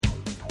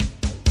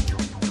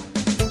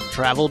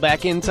Travel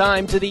back in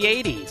time to the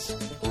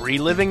 80s.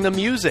 Reliving the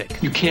music.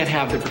 You can't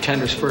have the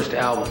Pretenders' first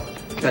album.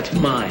 That's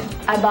mine.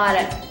 I bought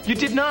it. You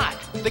did not.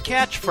 The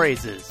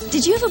catchphrases.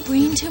 Did you have a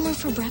brain tumor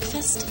for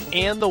breakfast?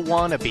 And the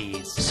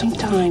wannabes.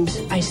 Sometimes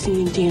I see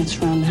me dance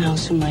around the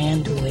house in my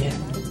underwear.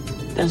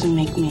 Doesn't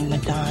make me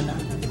Madonna.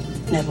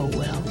 Never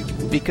will.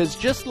 Because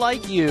just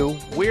like you,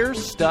 we're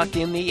stuck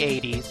in the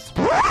 80s.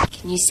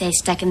 Can you say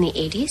stuck in the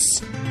 80s?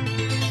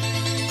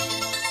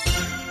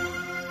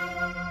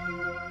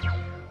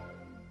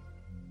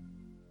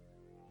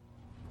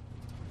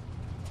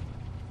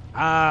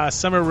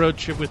 Summer road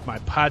trip with my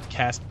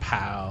podcast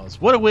pals.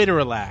 What a way to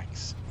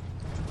relax.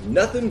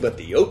 Nothing but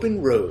the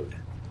open road.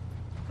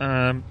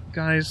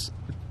 Guys,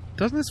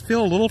 doesn't this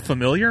feel a little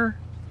familiar?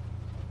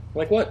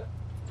 Like what?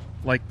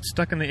 Like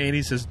Stuck in the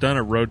 80s has done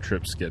a road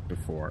trip skit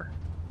before.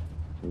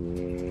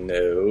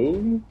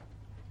 No.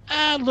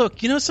 Look,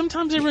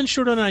 sometimes I run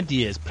short on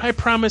ideas, but I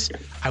promise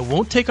I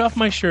won't take off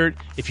my shirt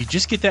if you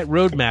just get that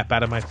road map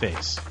out of my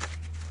face.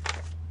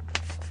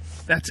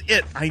 That's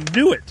it. I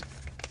knew it.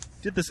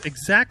 Did this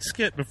exact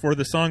skit before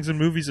the Songs and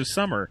Movies of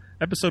Summer,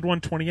 episode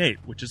 128,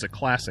 which is a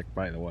classic,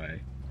 by the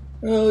way.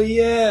 Oh,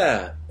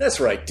 yeah.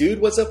 That's right,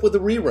 dude. What's up with the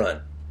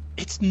rerun?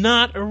 It's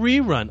not a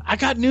rerun. I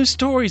got new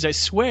stories, I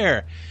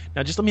swear.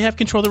 Now just let me have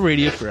control of the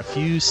radio for a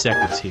few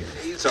seconds here.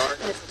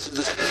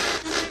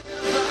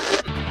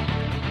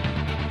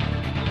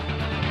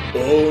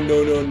 Oh,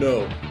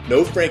 no.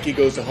 No Frankie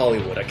Goes to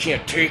Hollywood. I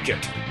can't take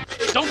it.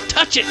 Don't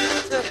touch it!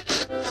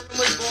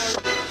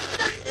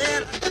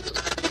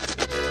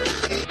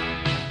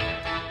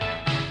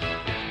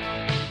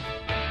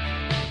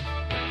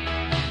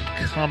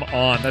 Come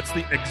on, that's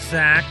the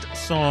exact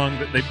song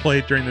that they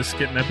played during the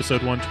skit in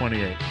episode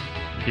 128.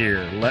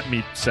 Here, let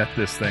me set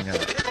this thing up.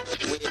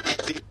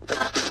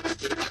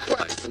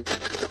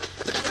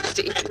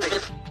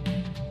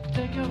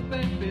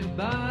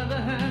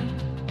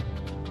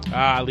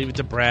 Leave it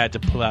to Brad to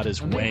pull out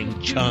his Wang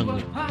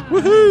Chung.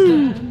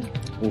 Woohoo!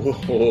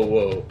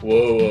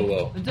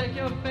 Whoa.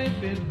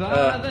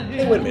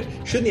 Hey, wait a minute.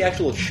 Shouldn't the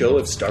actual show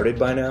have started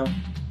by now?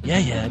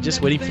 Yeah,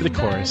 just waiting for the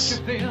chorus.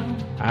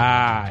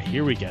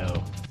 Here we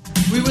go.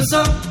 We were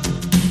so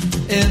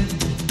in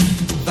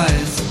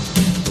phase,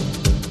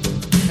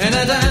 and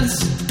I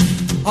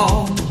danced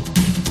all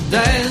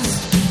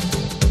days.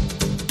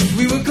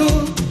 We were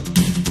cool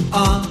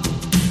on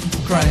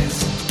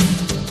craze.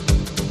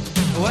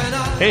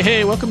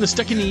 Hey, welcome to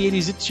Stuck in the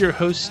 80s. It's your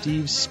host,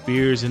 Steve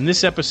Spears. In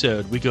this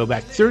episode, we go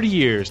back 30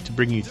 years to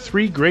bring you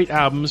 3 great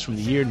albums from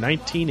the year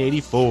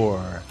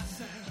 1984.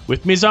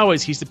 With me, as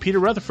always, he's the Peter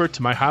Rutherford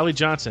to my Holly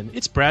Johnson.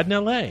 It's Brad in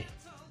L.A.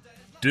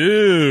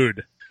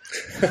 Dude.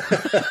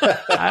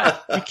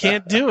 You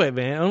can't do it,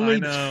 man. I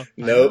know.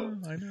 Nope.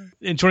 I know.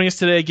 And joining us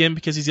today again,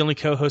 because he's the only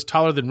co-host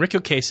taller than Rick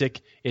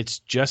Ocasek, it's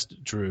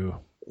just Drew.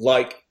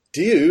 Like,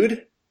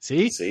 dude.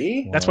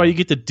 See? That's why you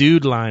get the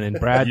dude line, and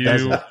Brad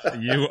doesn't.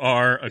 You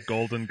are a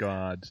golden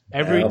god.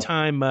 Every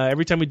time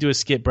we do a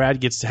skit,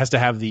 Brad has to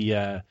have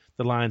the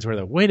lines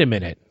where wait a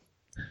minute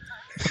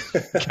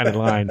kind of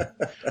line.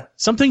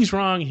 Something's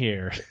wrong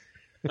here.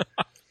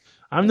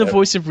 I'm the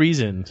voice of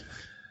reason.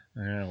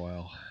 Yeah,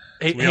 well,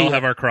 we all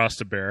have our cross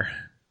to bear.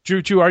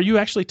 Drew, are you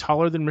actually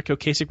taller than Rick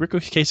Ocasek? Rick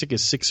Ocasek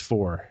is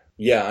 6'4".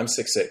 Yeah, I'm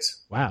 6'6".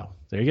 Wow,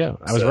 there you go.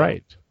 I was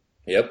right.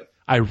 Yep.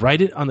 I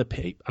write it on the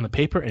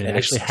paper, and it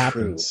actually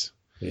happens.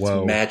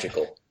 It's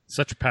magical.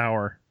 Such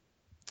power.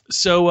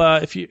 So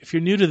if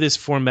you're new to this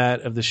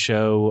format of the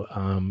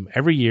show,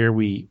 every year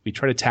we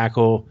try to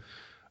tackle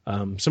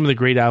some of the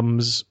great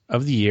albums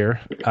of the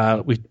year.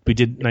 We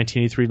did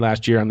 1983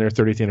 last year on their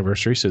 30th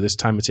anniversary, so this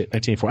time it's at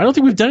 1984. I don't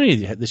think we've done any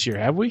this year,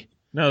 have we?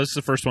 No, this is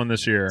the first one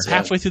this year. It's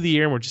halfway through the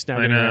year, and we're just now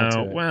getting around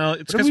to it. Well,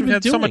 it's because we've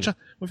had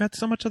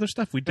so much other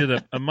stuff. We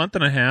did a month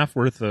and a half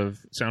worth of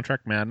Soundtrack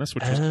Madness,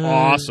 which was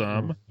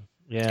awesome.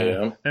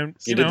 Yeah. And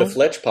you did the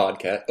Fletch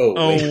podcast.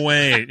 Oh,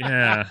 wait.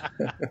 Yeah.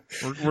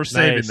 We're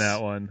saving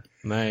that one.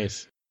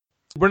 Nice.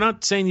 We're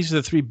not saying these are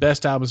the 3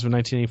 best albums of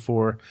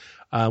 1984.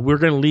 We're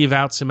going to leave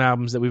out some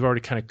albums that we've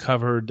already kind of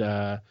covered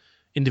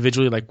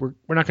individually. Like we're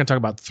not going to talk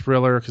about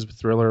Thriller, because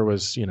Thriller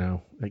was,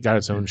 it got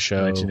its own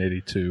show.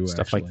 1982,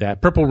 stuff like that.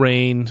 Purple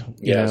Rain. I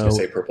was going to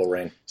say Purple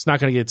Rain. It's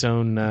not going to get its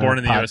own. Born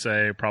in the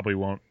USA probably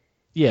won't.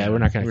 Yeah, we're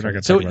not going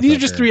to. So these are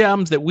just 3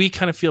 albums that we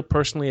kind of feel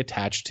personally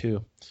attached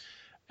to.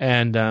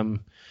 And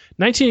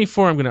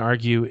 1984, I'm going to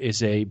argue,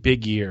 is a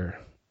big year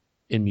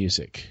in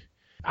music.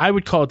 I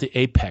would call it the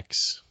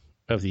apex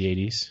of the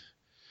 80s.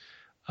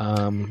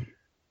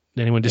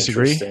 Anyone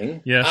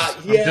disagree? Yes,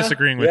 I'm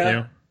disagreeing with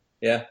you.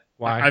 Yeah.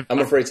 Why? I'm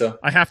afraid so.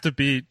 I have to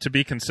be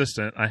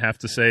consistent. I have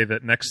to say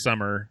that next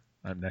summer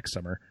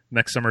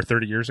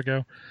 30 years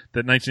ago,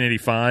 that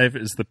 1985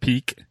 is the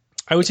peak.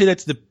 I would say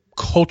that's the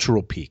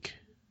cultural peak.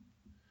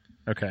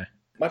 Okay.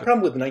 My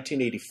problem with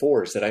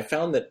 1984 is that I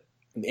found that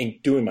in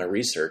doing my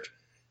research,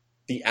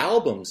 the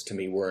albums to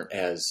me weren't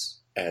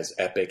as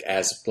epic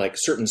as like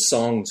certain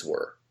songs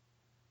were.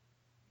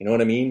 You know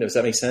what I mean? Does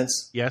that make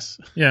sense? Yes.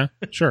 Yeah,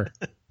 sure.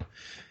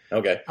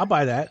 Okay. I'll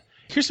buy that.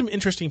 Here's some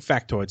interesting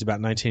factoids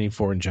about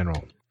 1984 in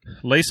general.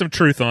 Lay some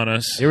truth on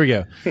us. Here we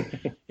go.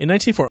 In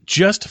 1984,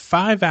 just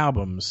 5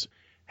 albums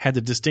had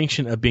the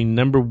distinction of being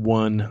number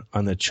 1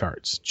 on the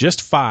charts.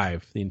 Just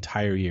 5 the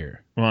entire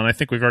year. Well, and I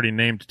think we've already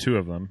named 2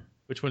 of them.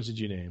 Which ones did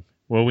you name?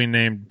 Well, we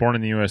named Born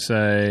in the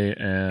USA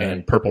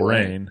and Purple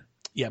Rain.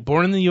 Yeah,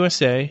 Born in the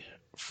USA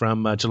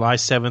from July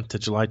 7th to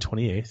July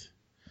 28th.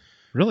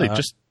 Really?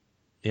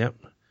 Yep.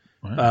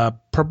 Wow.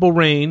 Purple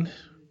Rain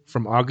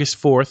from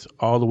August 4th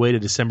all the way to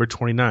December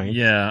 29th.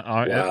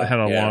 Yeah, it had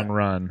a long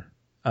run.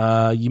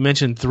 You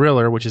mentioned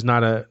Thriller, which is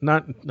not a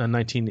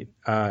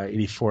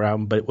 1984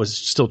 album, but it was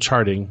still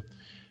charting.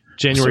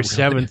 January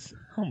 7th.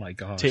 Oh my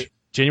gosh.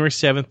 January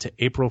 7th to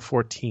April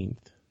 14th.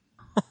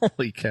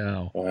 Holy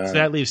cow. Wow. So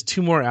that leaves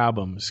 2 more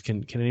albums.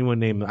 Can anyone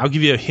name them? I'll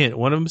give you a hint.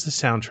 One of them is the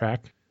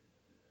soundtrack.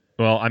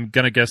 Well, I'm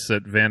going to guess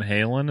that Van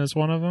Halen is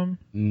one of them.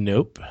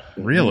 Nope.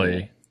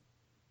 Really?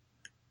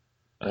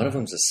 One of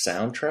them's a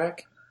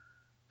soundtrack?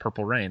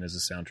 Purple Rain is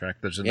a soundtrack.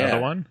 There's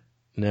another one?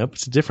 Nope,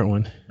 it's a different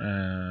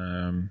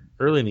one.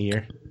 Early in the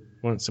year.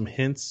 Want some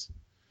hints?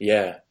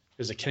 Yeah.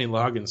 There's a Kenny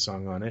Loggins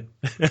song on it.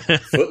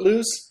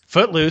 Footloose?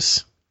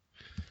 Footloose.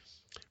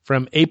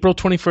 From April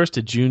 21st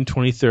to June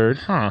 23rd.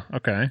 Huh,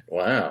 okay.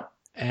 Wow.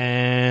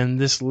 And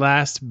this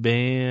last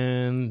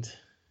band,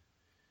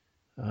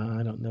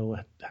 I don't know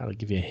how to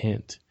give you a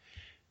hint.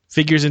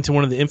 Figures into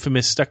one of the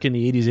infamous Stuck in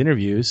the 80s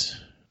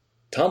interviews.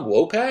 Tom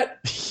Wopat?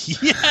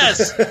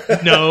 Yes!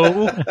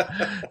 No.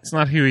 It's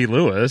not Huey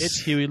Lewis. It's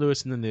Huey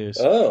Lewis in the News.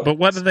 Oh. But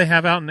what did they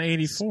have out in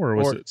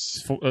 84?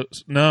 Sports. Was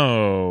it?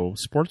 No.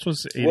 Sports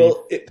was 83.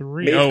 Well, it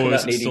may have come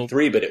out in it still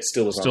 83, but it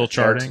still was still on the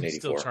charts charting? in 84.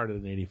 Still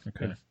charted in 84.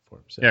 Okay.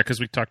 So. Yeah, because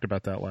we talked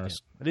about that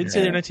last. I didn't say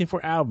they're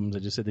 1984 albums. I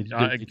just said they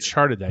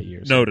charted that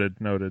year. So.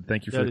 Noted.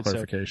 Thank you for the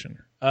clarification.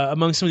 So,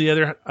 among some of the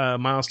other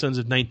milestones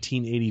of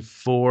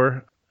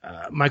 1984,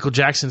 Michael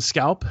Jackson's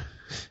scalp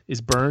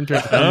is burned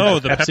during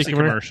the Pepsi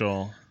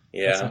commercial.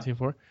 Yeah.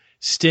 1984.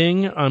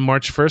 Sting on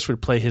March 1st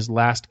would play his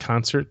last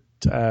concert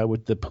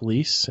with the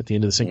Police at the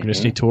end of the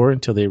Synchronicity tour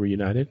until they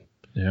reunited.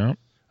 Yeah.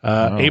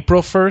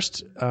 April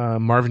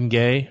 1st, Marvin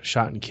Gaye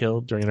shot and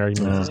killed during an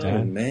argument with his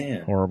dad. Oh,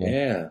 man. Horrible.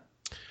 Yeah.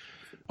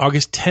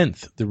 August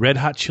 10th, the Red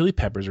Hot Chili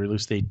Peppers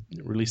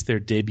released their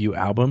debut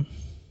album.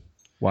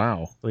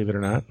 Wow. Believe it or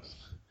not.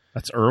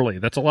 That's early.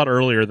 That's a lot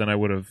earlier than I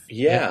would have.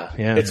 Yeah.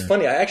 It's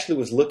funny. I actually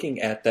was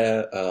looking at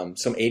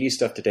some 80s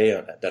stuff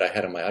today that I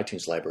had on my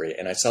iTunes library,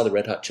 and I saw the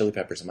Red Hot Chili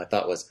Peppers, and my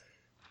thought was,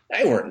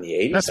 they weren't in the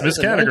 80s. That's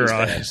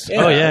miscategorized.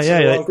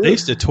 Yeah, They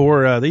used to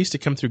tour. They used to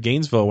come through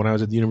Gainesville when I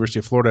was at the University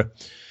of Florida,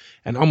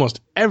 and almost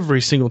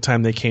every single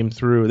time they came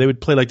through, they would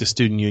play like the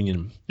Student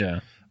Union. Yeah.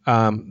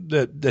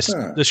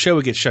 The show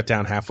would get shut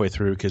down halfway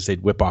through because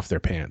they'd whip off their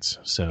pants.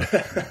 So,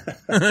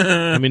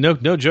 I mean,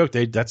 no joke.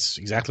 That's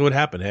exactly what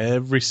happened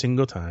every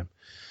single time.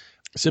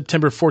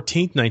 September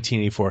 14th,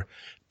 1984,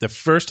 the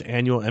first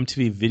annual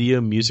MTV Video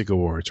Music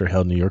Awards are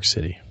held in New York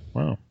City.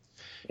 Wow.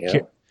 Yeah.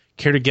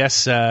 Care to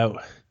guess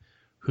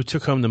who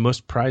took home the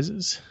most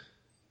prizes?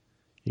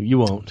 You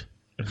won't.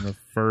 In the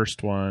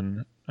first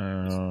one.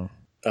 Well,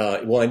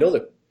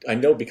 I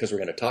know because we're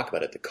going to talk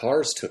about it. The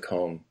Cars took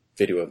home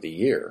Video of the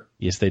Year.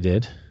 Yes, they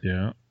did.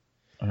 Yeah.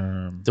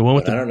 The one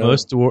with the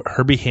most award,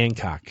 Herbie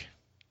Hancock.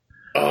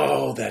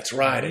 Oh, that's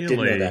right. Really? I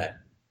didn't know that.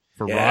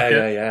 For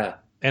Rocket? Yeah.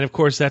 And of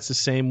course, that's the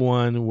same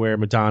one where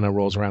Madonna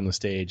rolls around the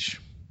stage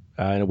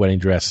in a wedding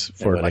dress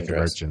for like a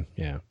virgin.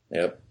 Yeah.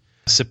 Yep.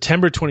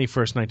 September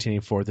 21st,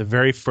 1984, the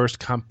very first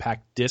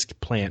compact disc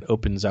plant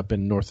opens up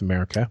in North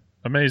America.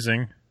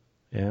 Amazing.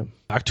 Yeah.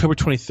 October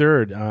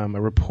 23rd,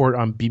 a report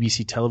on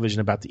BBC television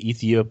about the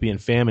Ethiopian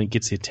famine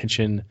gets the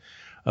attention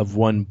of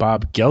one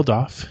Bob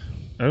Geldof.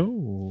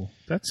 Oh,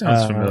 that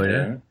sounds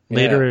familiar.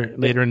 Yeah.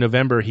 Later in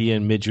November, he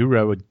and Midge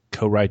Ure would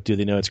co-write "Do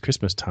They Know It's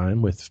Christmas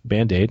Time" with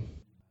Band Aid.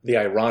 The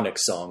ironic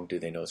song "Do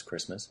They Know It's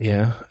Christmas."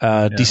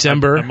 Yeah.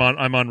 December.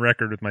 I'm on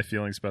record with my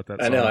feelings about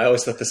that song. I know. I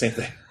always thought the same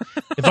thing.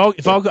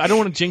 If all go, I don't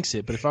want to jinx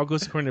it, but if all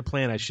goes according to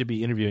plan, I should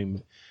be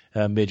interviewing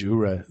Midge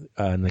Ure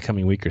in the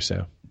coming week or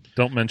so.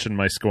 Don't mention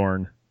my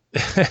scorn.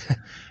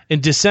 In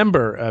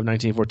December of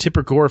 1984,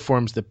 Tipper Gore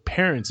forms the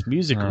Parents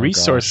Music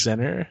Resource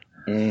Center.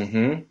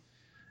 Mm-hmm.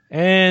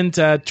 And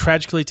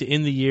tragically, to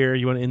end the year,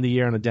 you want to end the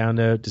year on a down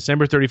note.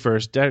 December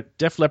 31st,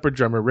 Def Leppard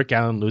drummer Rick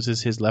Allen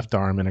loses his left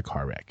arm in a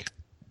car wreck.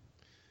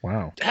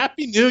 Wow.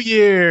 Happy New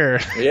Year!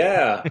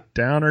 Yeah.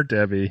 Downer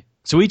Debbie.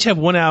 So we each have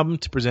one album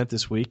to present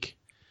this week.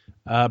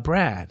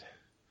 Brad,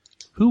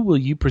 who will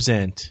you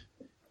present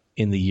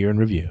in the year in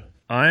review?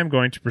 I am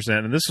going to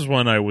present, and this is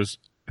one I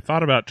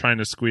thought about trying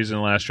to squeeze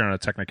in last year on a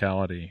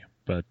technicality,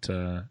 but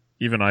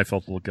even I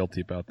felt a little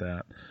guilty about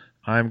that.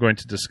 I'm going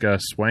to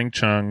discuss Wang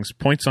Chung's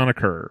Points on a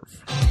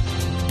Curve.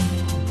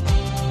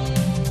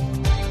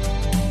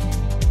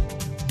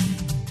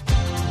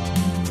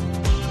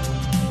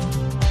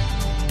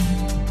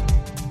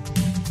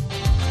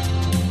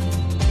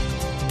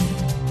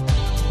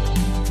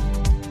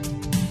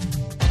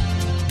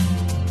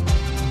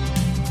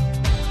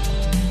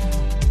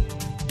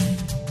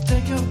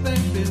 Take your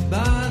baby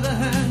by the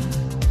hand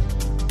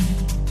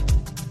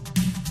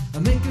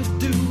and make her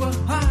do a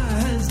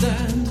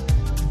handstand.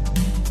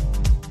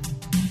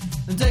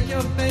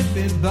 your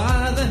baby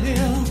by the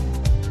hill.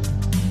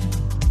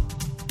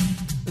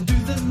 Do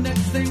the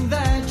next thing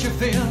that you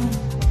feel.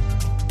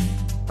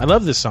 I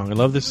love this song. I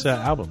love this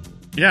album.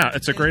 Yeah,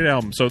 it's a great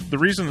album. So the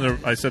reason that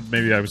I said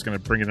maybe I was going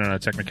to bring it in on a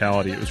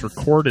technicality, it was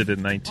recorded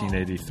in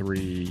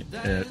 1983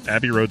 at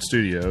Abbey Road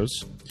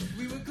Studios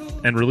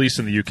and released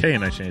in the UK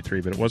in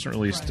 1983, but it wasn't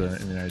released in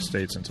the United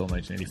States until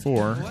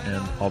 1984.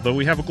 And although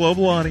we have a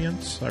global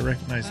audience, I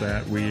recognize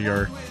that, we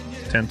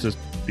tend to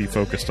be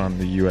focused on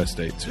the US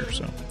dates here.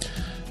 So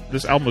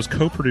this album was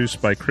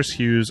co-produced by Chris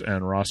Hughes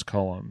and Ross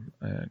Cullum.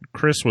 And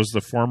Chris was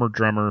the former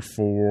drummer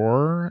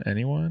for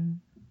anyone?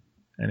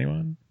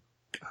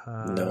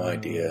 No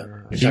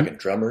idea. You're talking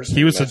drummers?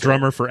 He was the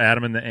drummer for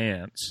Adam and the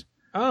Ants.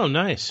 Oh,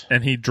 nice.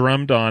 And he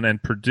drummed on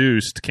and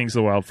produced Kings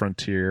of the Wild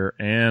Frontier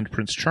and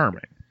Prince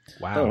Charming.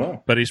 Wow. Oh,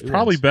 wow. But he's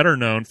probably better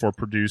known for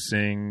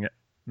producing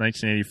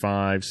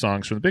 1985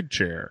 Songs from the Big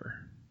Chair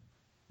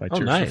by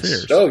Tears nice. for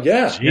Fears. Oh,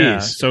 yeah. Yeah.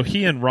 Jeez. So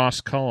he and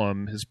Ross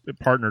Cullum has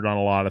partnered on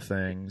a lot of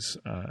things.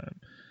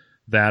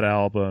 That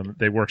album,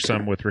 they worked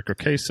some with Rick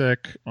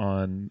Ocasek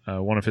on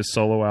one of his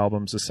solo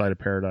albums, This Side of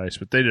Paradise,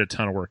 but they did a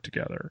ton of work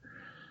together.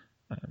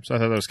 So I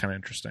thought that was kind of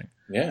interesting.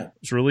 Yeah. It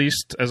was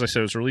released, as I said,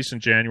 it was released in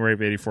January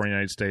of 84 in the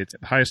United States.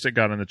 The highest it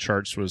got on the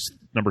charts was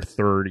number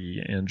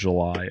 30 in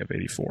July of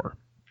 84.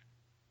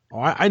 Oh,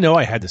 I know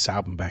I had this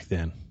album back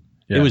then.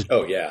 Yeah. It was.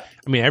 Oh, yeah.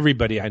 I mean,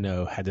 everybody I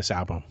know had this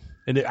album,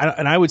 and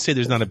I would say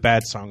there's not a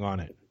bad song on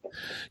it.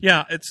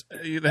 Yeah,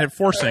 they had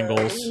 4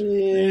 singles.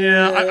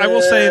 Yeah, I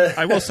will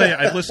say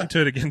I listened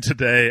to it again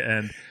today,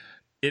 and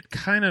it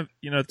kind of,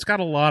 it's got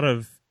a lot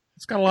of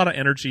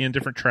energy in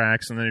different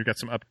tracks, and then you've got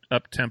some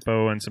up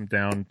tempo and some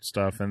down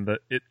stuff, and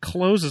it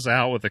closes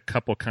out with a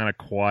couple kind of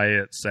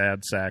quiet,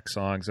 sad sack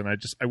songs, and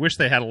I wish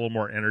they had a little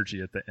more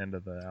energy at the end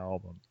of the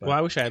album. But, Well,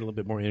 I wish I had a little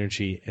bit more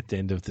energy at the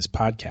end of this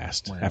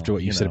podcast after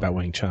what you said about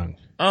Wang Chung.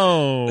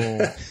 Oh,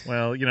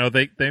 well,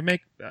 they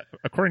make,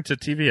 according to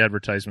TV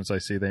advertisements I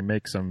see, they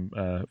make some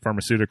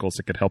pharmaceuticals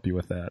that could help you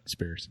with that,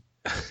 Spears.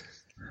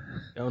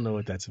 I don't know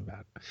what that's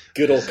about.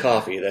 Good old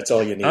coffee. That's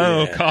all you need.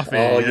 Oh, man. coffee.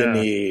 All yeah.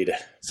 you need.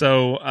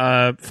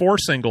 So 4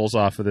 singles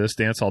off of this,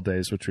 Dance Hall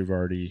Days, which we've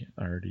already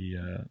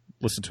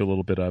listened to a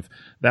little bit of.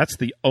 That's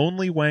the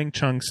only Wang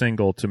Chung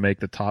single to make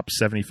the top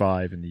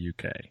 75 in the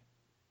UK.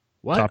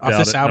 What? Topped Off out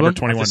this at album? number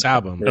 21. Off this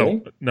album?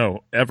 Really?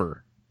 No,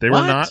 ever. They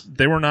What?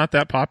 were not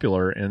that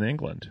popular in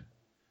England.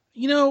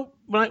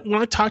 When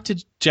I talked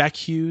to Jack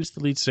Hughes, the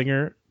lead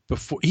singer,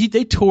 before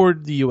they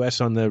toured the U.S.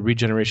 on the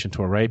Regeneration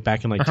tour, right?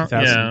 Back in like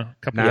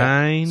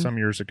 2009, some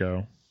years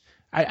ago.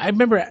 I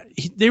remember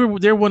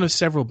they're one of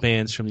several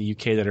bands from the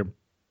UK that are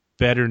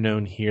better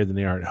known here than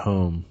they are at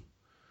home.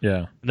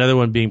 Yeah. Another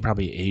one being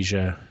probably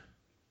Asia.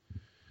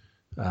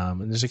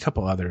 And there's a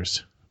couple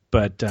others.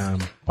 But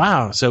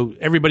wow, so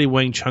everybody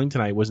Wang Chung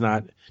tonight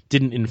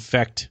didn't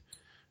infect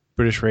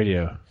British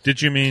radio.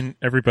 Did you mean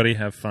Everybody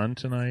Have Fun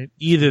Tonight?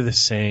 Either the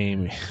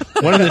same.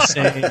 One and the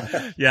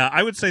same. Yeah,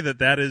 I would say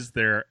that is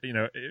their,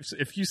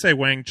 if you say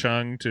Wang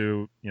Chung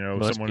to,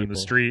 Most someone in the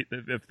people. street,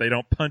 if they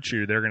don't punch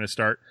you, they're going to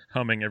start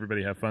humming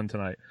Everybody Have Fun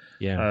Tonight.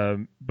 Yeah.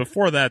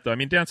 Before that, though,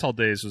 Dance Hall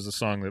Days was a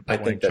song that I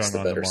put Wang think that's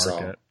Chung the on the better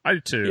market. song. I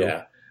do too.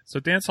 Yeah. So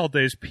Dance Hall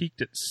Days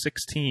peaked at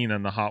 16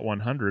 on the Hot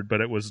 100,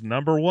 but it was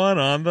number 1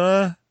 on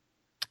the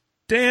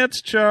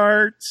dance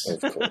charts.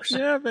 Of course.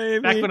 Yeah,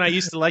 baby. Back when I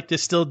used to like to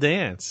still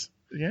dance.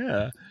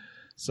 Yeah.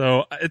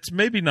 So it's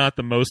maybe not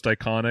the most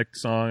iconic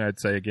song. I'd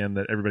say, again,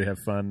 that Everybody Have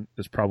Fun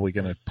is probably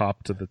going to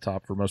pop to the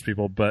top for most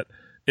people, but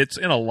it's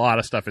in a lot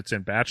of stuff. It's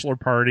in Bachelor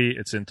Party.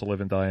 It's in To Live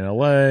and Die in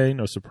L.A.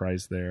 No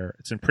surprise there.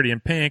 It's in Pretty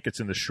in Pink. It's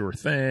in The Sure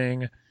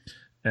Thing.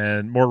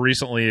 And more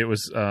recently, it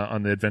was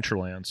on the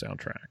Adventureland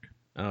soundtrack.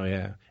 Oh,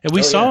 yeah. And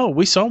we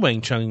saw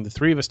Wang Chung, the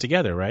three of us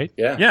together, right?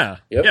 Yeah. Yeah.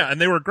 Yep. Yeah,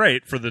 and they were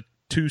great for the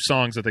 2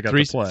 songs that they got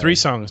to play. 3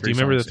 songs. Do you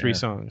remember the 3 yeah.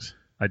 songs?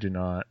 I do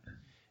not.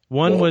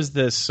 One was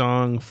the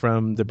song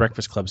from the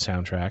Breakfast Club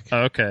soundtrack.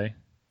 Oh, okay.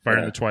 Fire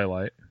in the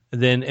Twilight.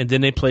 And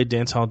then they played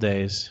Dance Hall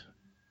Days.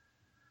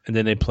 And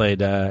then they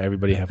played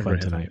Everybody Have Fun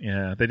Tonight.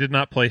 Yeah, they did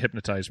not play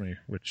Hypnotize Me,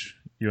 which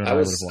you and I I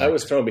would was have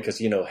liked. thrown because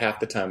half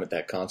the time at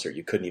that concert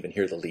you couldn't even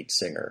hear the lead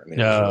singer. I mean,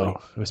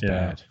 No, it was Yeah.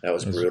 bad. that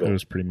was It brutal.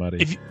 was pretty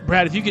muddy.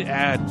 Brad, if you could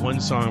add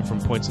one song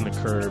from Points on the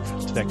Curve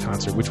to that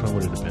concert, which one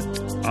would it have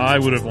been? I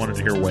would have wanted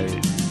to hear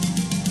Wade.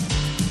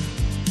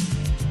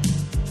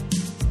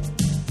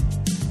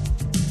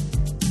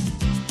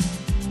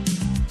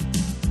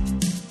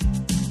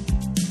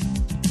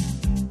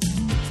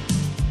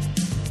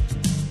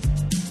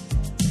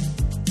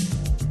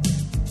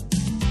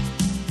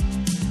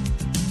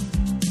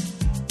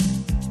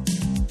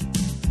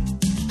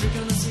 Strict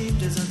on the scene,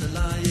 there's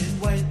underlying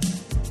weight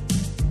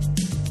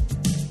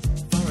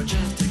for a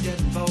chance to get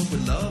involved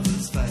with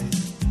lovers' fate.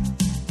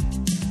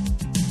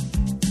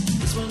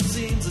 This one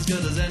seems as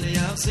good as any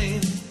I've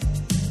seen.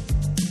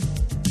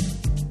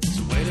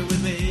 So wait it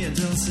with me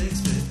until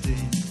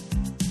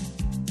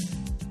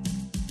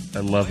 6:15. I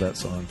love that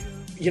song.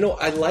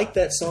 I like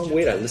that song.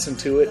 Wait, I listened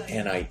to it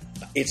and I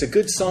it's a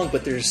good song,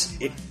 but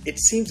it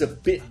seems a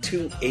bit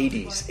too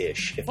 80s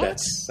ish, if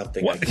that's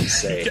something I can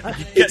say.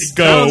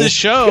 Go on the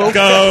show.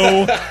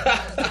 Go.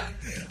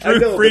 I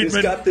know, Friedman, but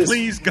it's got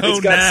please go it's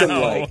got some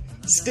now. like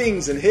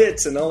stings and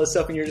hits and all this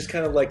stuff, and you're just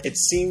kind of like, it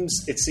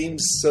seems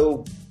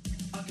so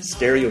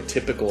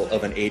stereotypical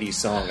of an 80s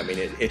song. I mean,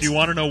 it's. Do you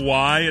want to know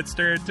why it's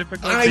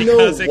stereotypical? I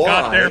because know it why.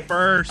 got there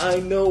first. I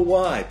know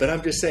why, but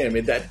I'm just saying. I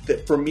mean,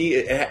 that for me,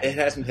 it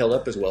hasn't held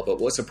up as well. But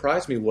what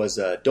surprised me was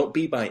 "Don't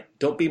Be My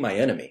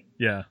Enemy."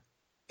 Yeah,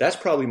 that's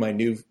probably my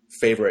new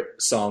favorite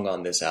song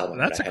on this album.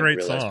 That's that a I hadn't great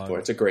realized song. Before.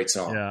 It's a great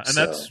song. Yeah, and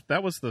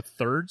that was the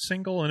third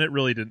single, and it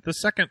really did. The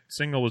second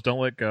single was "Don't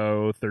Let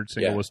Go." Third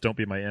single was "Don't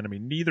Be My Enemy."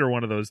 Neither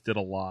one of those did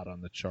a lot on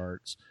the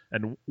charts,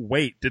 and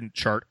 "Wait" didn't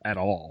chart at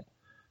all.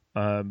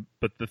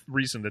 But the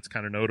reason that's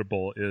kind of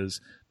notable is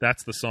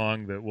that's the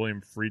song that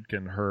William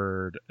Friedkin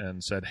heard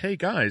and said, "Hey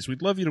guys,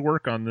 we'd love you to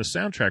work on this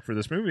soundtrack for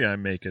this movie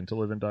I'm making, To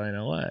Live and Die in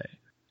L.A."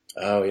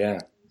 Oh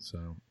yeah.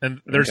 So,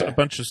 and there's a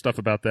bunch of stuff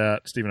about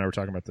that. Steve and I were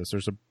talking about this.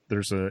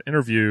 There's a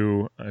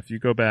interview. If you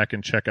go back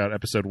and check out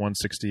episode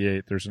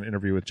 168, there's an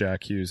interview with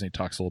Jack Hughes, and he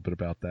talks a little bit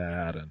about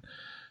that, and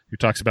he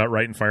talks about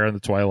writing Fire in the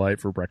Twilight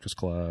for Breakfast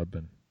Club,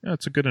 and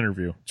it's a good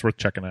interview. It's worth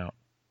checking out.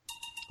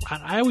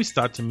 I always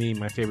thought, to me,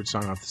 my favorite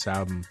song off this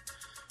album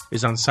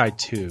is on side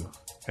 2,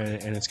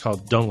 and it's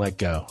called "Don't Let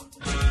Go."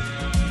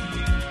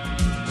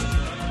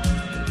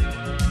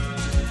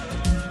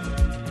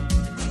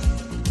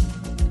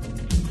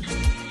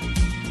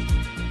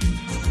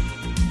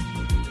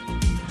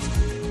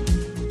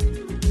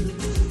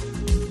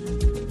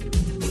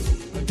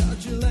 I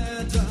got your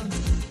letter,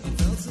 I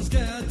felt so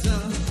scared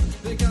to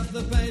pick up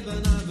the paper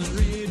and have a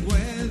read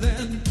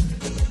within.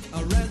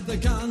 I read the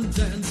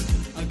contents,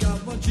 I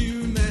got what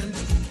you meant.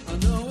 I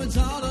know it's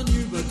hard on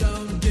you, but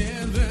don't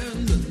give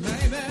in. And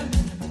maybe,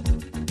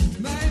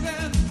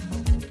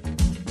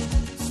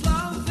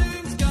 slow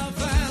things go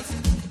fast.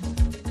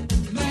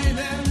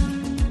 Maybe,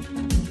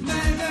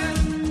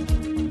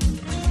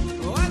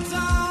 what's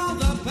all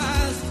the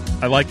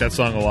past? I like that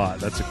song a lot.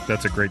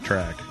 That's a great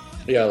track.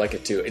 Yeah, I like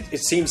it too.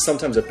 It seems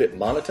sometimes a bit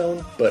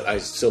monotone, but I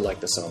still like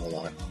the song a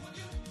lot.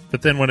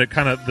 But then when it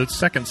the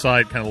second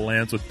side kind of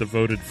lands with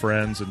 "Devoted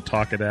Friends" and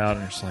 "Talk It Out,"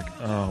 and it's like,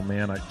 oh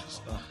man, I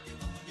just.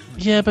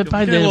 Yeah, but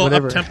by Get a then, little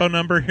whatever up-tempo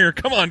number here.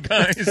 Come on,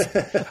 guys.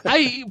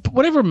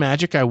 whatever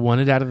magic I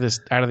wanted out of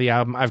the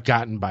album, I've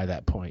gotten by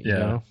that point. Yeah. You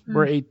know?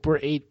 We're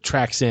 8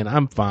 tracks in.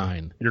 I'm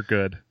fine. You're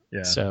good.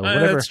 Yeah. So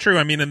whatever. That's true.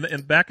 I mean,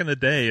 in back in the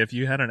day, if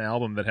you had an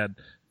album that had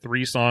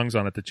 3 songs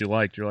on it that you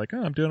liked, you're like,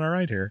 oh, I'm doing all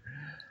right here.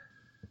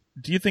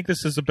 Do you think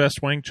this is the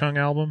best Wang Chung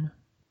album?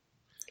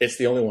 It's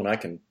the only one I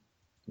can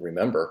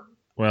remember.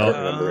 Well, I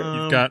don't remember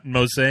it. you've got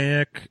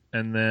Mosaic,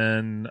 and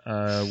then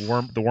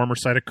the Warmer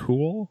Side of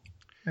Cool,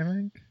 I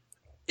think.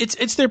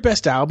 It's their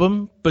best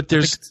album, but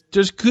there's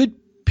good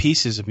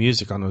pieces of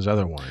music on those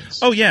other ones.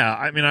 Oh yeah,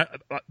 I mean,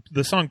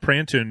 the song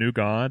 "Praying to a New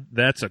God,"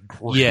 that's a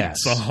great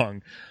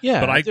song.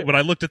 Yeah, but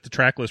I looked at the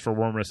track list for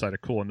 "Warmer Side of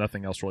Cool," and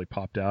nothing else really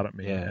popped out at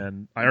me. Yeah.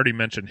 And I already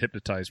mentioned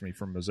 "Hypnotize Me"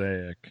 from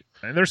Mosaic,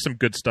 and there's some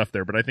good stuff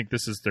there. But I think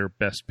this is their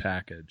best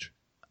package.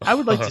 I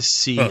would like to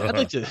see. I'd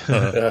like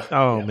to.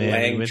 Oh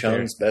man, Wang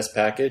Chung's best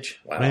package.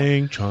 Wow.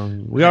 Wang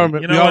Chung. We all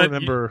You know all what?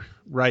 remember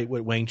right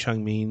what Wang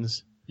Chung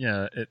means.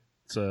 Yeah, it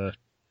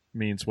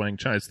means Wang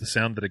Chung. It's the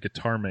sound that a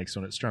guitar makes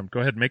when it's strummed.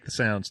 Go ahead, make the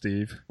sound,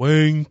 Steve.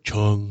 Wang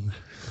Chung.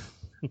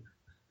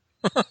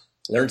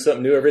 Learn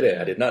something new every day.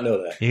 I did not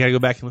know that. You got to go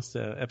back and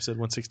listen to episode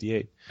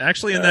 168.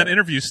 Actually, in that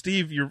interview,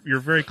 Steve,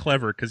 you're very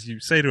clever because you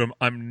say to him,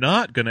 "I'm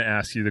not going to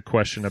ask you the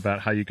question about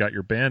how you got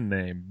your band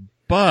name,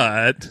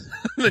 but,"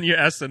 then you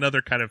ask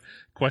another kind of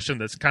question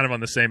that's kind of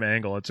on the same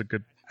angle. It's a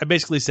good. I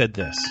basically said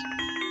this.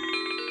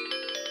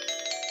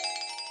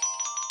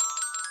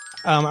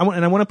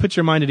 I want to put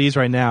your mind at ease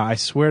right now. I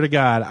swear to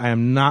God, I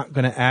am not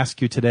going to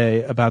ask you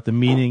today about the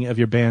meaning of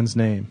your band's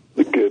name.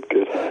 Good.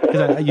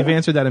 Because you've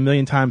answered that a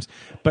million times,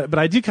 but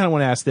I do kind of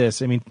want to ask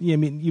this. I mean,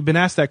 you've been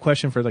asked that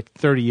question for like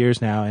 30 years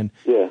now, and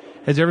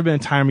has there ever been a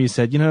time where you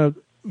said,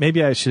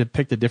 maybe I should have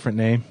picked a different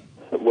name?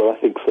 Well,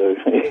 I think so.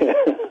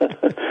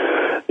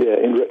 Yeah.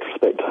 In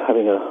retrospect,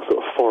 having a sort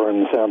of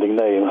foreign-sounding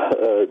name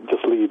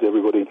just leads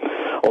everybody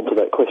onto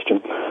that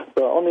question.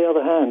 But on the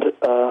other hand,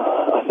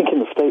 I think in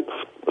the States,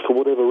 for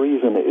whatever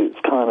reason, it's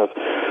kind of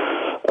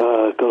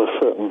got a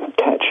certain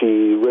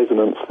catchy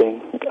resonance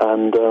thing,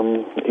 and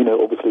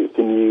obviously it's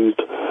been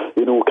used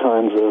in all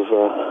kinds of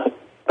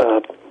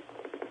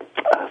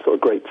sort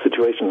of great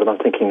situations. And I'm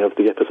thinking of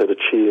the episode of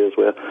Cheers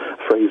where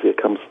Frasier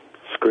comes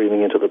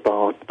screaming into the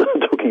bar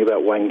talking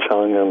about Wang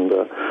Chung, and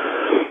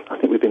I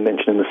think we've been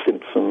mentioning The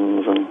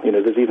Simpsons, and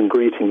there's even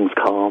greetings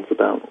cards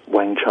about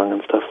Wang Chung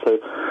and stuff. So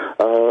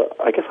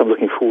I guess I'm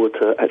looking forward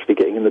to actually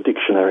getting in the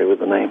dictionary with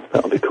the name.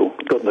 That'll be cool.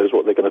 God knows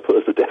what they're going to put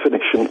as a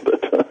definition,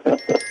 but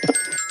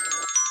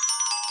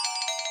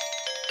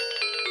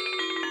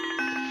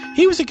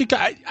He was a good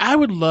guy. I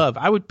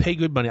would pay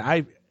good money.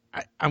 I'm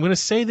going to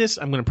say this.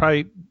 I'm going to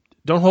probably,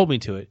 don't hold me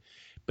to it,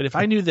 but if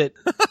I knew that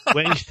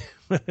Wang,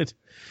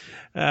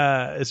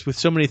 it's with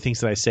so many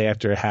things that I say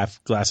after a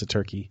half glass of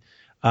turkey.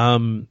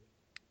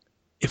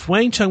 if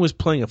Wang Chung was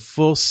playing a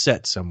full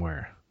set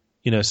somewhere,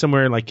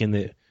 somewhere like in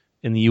the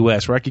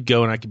U.S. where I could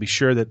go and I could be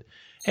sure that,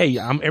 hey,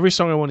 every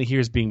song I want to hear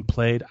is being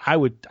played, I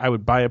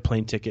would buy a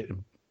plane ticket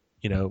and,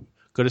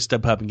 go to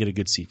StubHub and get a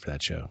good seat for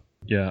that show.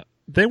 Yeah.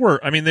 They were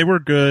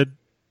good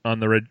on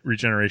the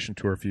Regeneration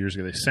tour a few years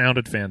ago. They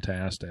sounded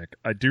fantastic.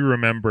 I do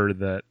remember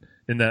that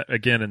in that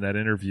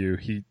interview,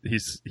 he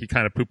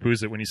kind of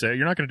poo-poos it when you say,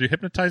 you're not going to do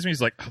Hypnotize Me?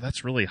 He's like, oh,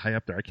 that's really high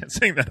up there. I can't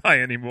sing that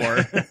high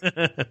anymore.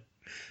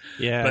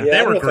 Yeah. But Yeah, they I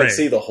don't were know great. if I'd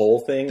see the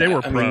whole thing. They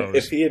were I mean, pros.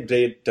 if he had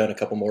done a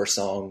couple more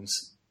songs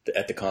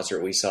at the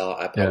concert we saw,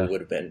 I probably would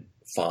have been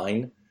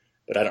fine.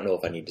 But I don't know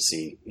if I need to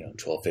see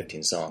 12,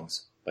 15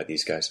 songs by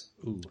these guys.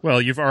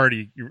 Well, you've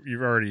already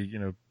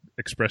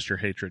expressed your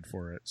hatred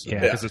for it. So, Yeah.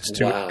 because it's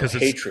too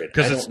hatred.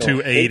 because I it's don't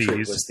know. too Hatred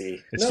 80s. was the-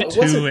 It's No, it too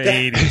wasn't that.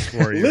 80s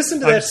for you. Listen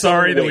to I'm that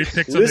sorry song, that we wait.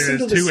 picked something Listen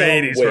to that's the too song,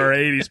 80s for our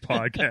wait. 80s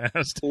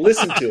podcast.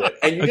 Listen to it,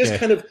 and you just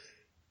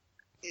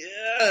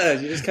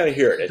kind of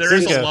hear it.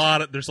 There's a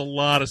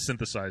lot of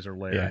synthesizer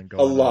layering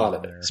going on. A lot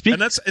of it. there.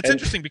 And it's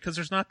interesting because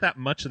there's not that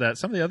much of that.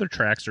 Some of the other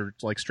tracks are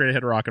like straight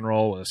ahead rock and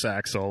roll with a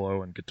sax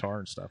solo and guitar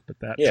and stuff, but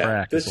that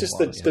track there's is just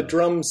a lot of the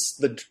drums.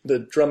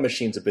 The drum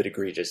machine's a bit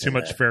egregious. Too in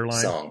much that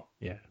Fairline? song.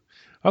 Yeah.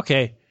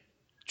 Okay,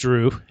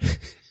 Drew.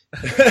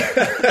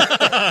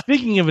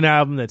 Speaking of an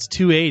album that's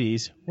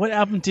 280s, what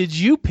album did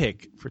you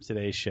pick for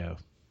today's show?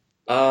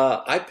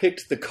 I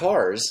picked The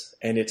Cars,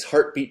 and it's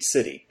Heartbeat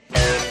City.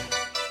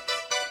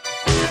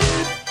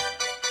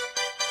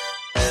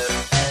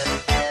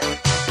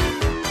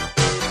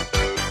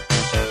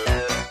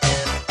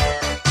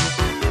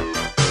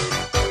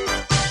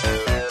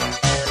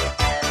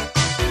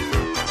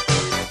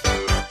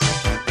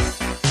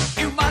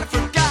 You might have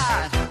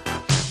forgot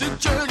the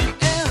journey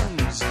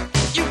ends.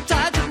 You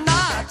tied your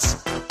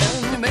knots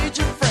and you made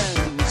your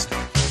friends.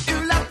 You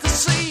left the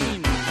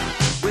scene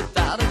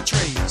without a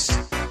trace.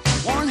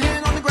 One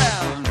hand on the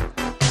ground,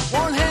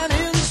 one hand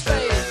in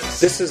space.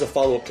 This is a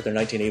follow-up to their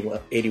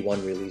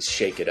 1981 release,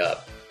 Shake It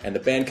Up. And the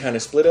band kind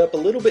of split up a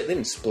little bit. They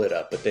didn't split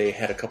up, but they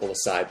had a couple of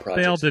side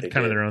projects. They all that did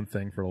kind of their own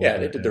thing for a little Yeah,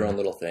 bit. they did their own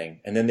little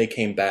thing. And then they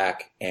came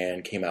back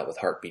and came out with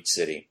Heartbeat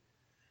City.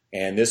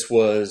 And this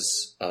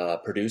was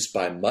produced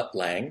by Mutt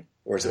Lange.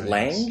 Or is it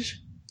Lange?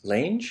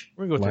 Lange?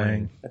 We're going to go with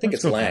Lang. I think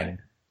Let's it's go Lang.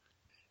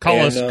 Call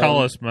And,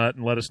 us, Mutt,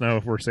 and let us know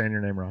if we're saying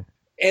your name wrong.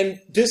 And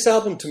this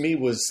album to me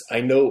was, I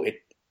know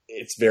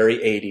it's very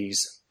 80s,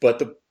 but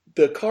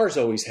the Cars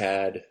always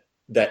had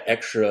that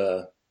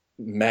extra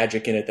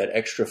magic in it, that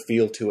extra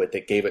feel to it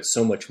that gave it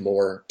so much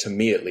more, to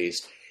me at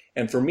least.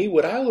 And for me,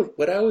 what I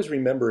always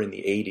remember in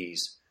the 80s,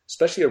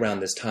 especially around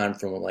this time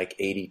from like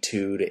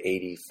 82 to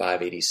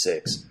 85,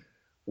 86,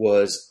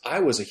 was I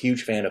was a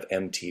huge fan of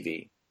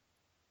MTV.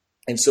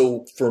 And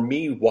so for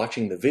me,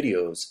 watching the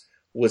videos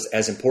was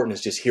as important as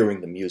just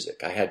hearing the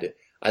music. I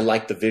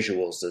liked the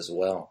visuals as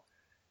well.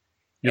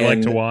 You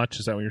like to watch?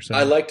 Is that what you're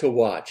saying? I like to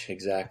watch,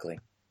 exactly.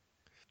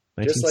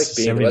 Just like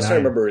being, let's not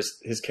remember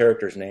his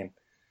character's name.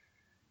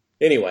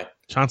 Anyway.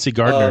 Chauncey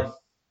Gardner.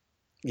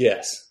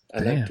 Yes,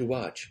 I Damn. like to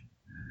watch.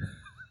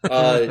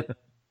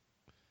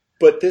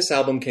 But this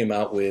album came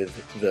out with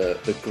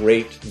the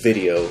great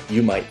video,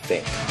 You Might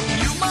Think.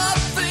 You might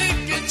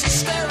think it's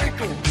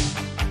hysterical, but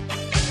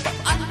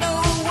I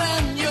know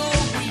when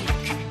you're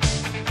weak.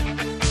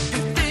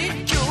 You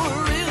think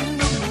you're in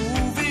the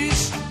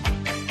movies,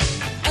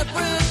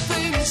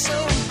 everything's so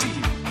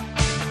deep.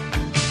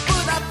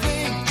 But I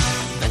think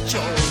that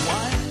you're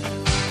white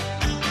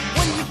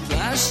when you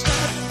flash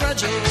that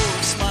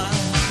fragile smile.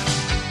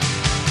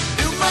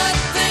 You might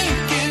think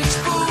it's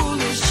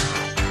foolish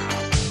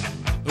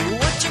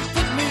what you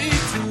put me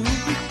through.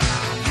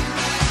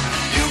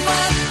 You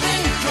might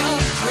think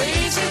I'm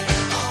crazy.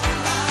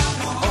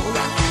 All I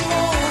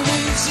want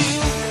is you.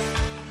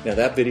 Now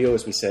that video,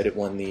 as we said, it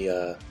won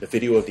the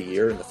video of the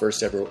year in the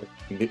first ever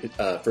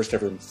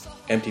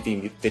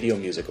MTV Video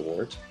Music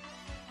Awards.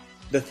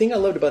 The thing I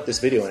loved about this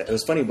video, and it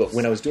was funny, but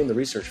when I was doing the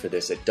research for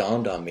this, it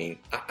dawned on me.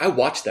 I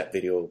watched that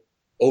video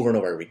over and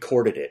over. I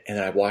recorded it, and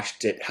I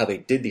watched it how they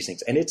did these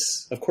things, and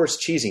it's of course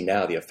cheesy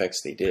now, the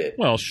effects they did.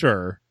 Well,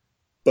 sure.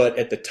 But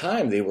at the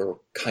time, they were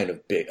kind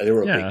of big. They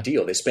were a big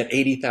deal. They spent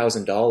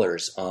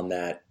 $80,000 on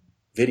that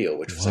video,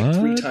 which was like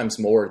 3 times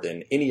more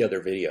than any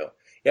other video.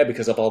 Yeah,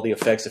 because of all the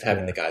effects of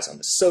having the guys on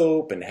the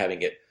soap and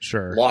having it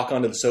lock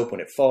onto the soap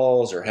when it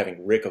falls, or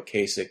having Rick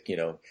Ocasek,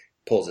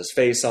 pulls his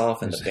face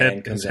off and the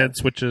band comes head out.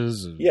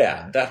 switches.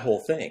 Yeah, that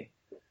whole thing.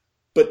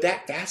 But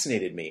that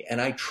fascinated me, and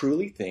I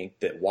truly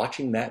think that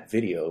watching that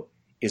video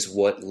is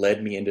what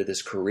led me into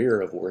this career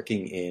of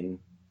working in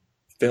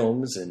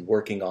films and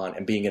working on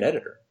and being an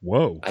editor.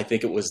 Whoa. I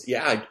think it was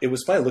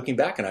fun looking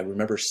back, and I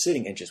remember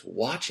sitting and just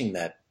watching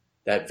that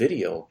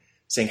video,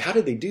 saying, how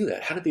did they do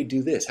that? How did they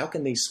do this? How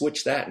can they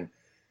switch that? And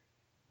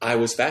I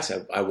was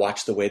fascinated. I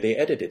watched the way they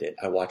edited it.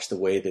 I watched the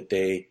way that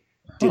they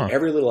did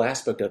every little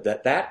aspect of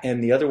that. That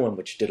and the other one,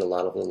 which did a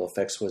lot of little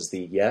effects, was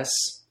the Yes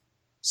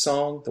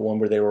song, the one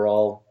where they were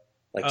all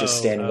like just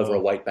standing over a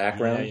white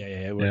background.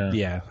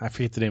 Yeah. I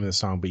forget the name of the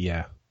song, but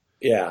yeah.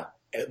 Yeah.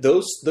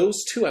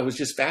 those two, I was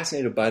just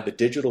fascinated by the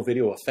digital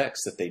video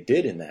effects that they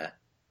did in that.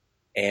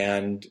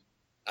 And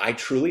I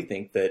truly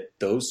think that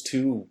those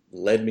two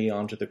led me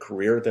onto the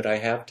career that I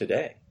have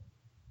today.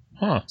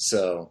 Huh.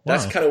 So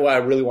that's kind of why I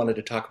really wanted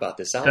to talk about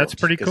this album. That's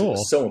pretty because cool. It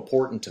was so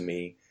important to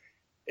me,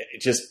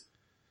 just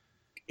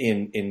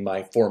in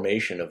my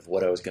formation of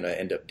what I was going to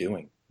end up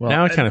doing. Well,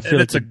 now I kind of feel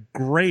it's a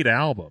great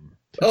album.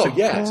 It's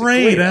It's a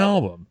great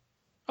album.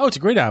 Oh, it's a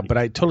great album, but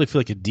I totally feel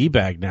like a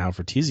D-bag now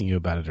for teasing you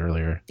about it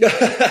earlier.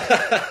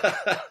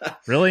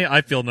 Really?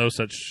 I feel no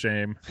such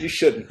shame. You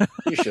shouldn't.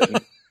 You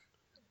shouldn't.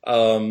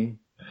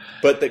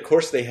 But of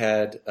course they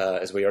had,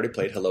 as we already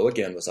played, Hello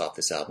Again was off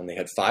this album. They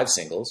had 5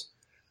 singles.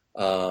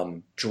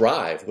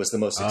 Drive was the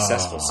most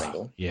successful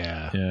single.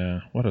 Yeah. Yeah.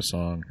 What a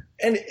song.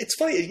 And it's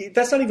funny,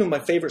 that's not even my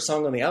favorite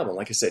song on the album.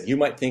 Like I said, You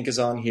Might Think is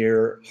on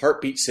here.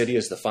 Heartbeat City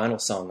is the final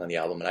song on the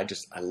album. And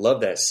I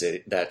love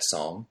that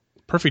song.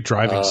 Perfect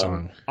driving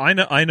song. I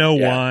know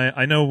why.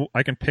 I know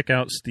I can pick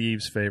out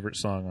Steve's favorite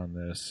song on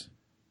this.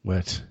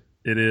 What?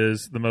 It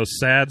is the most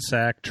sad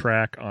sack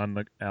track on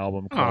the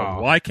album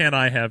called Why Can't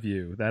I Have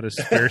You? That is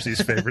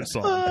Spearsy's favorite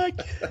song. Why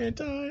can't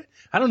I?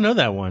 I don't know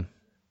that one.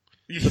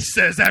 He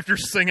says after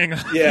singing.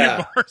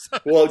 Yeah.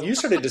 Well, you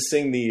started to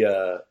sing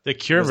the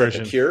Cure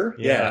version. The Cure?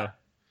 Yeah.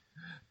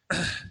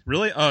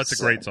 Really? Oh, it's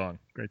a great song.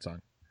 Great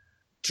song.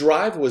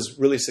 Drive was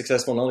really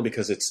successful not only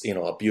because it's,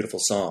 a beautiful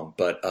song,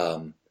 but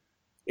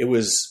it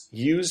was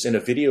used in a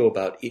video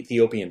about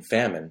Ethiopian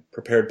famine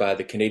prepared by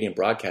the Canadian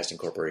Broadcasting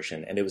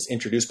Corporation, and it was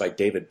introduced by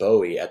David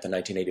Bowie at the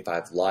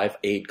 1985 Live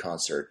Aid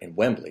concert in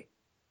Wembley.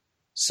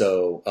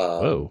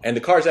 So, and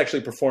the Cars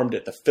actually performed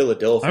at the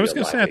Philadelphia. I was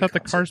going to say, I thought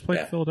the concert. Cars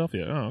played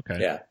Philadelphia. Oh, okay.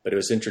 Yeah, but it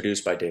was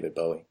introduced by David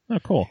Bowie. Oh,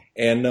 cool.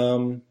 And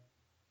do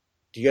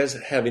you guys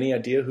have any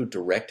idea who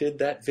directed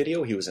that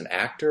video? He was an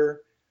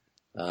actor.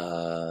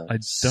 I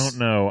don't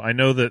know. I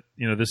know that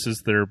this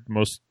is their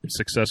most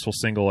successful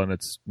single, and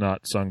it's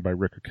not sung by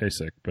Rick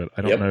Ocasek, but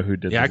I don't know who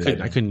did. Yeah,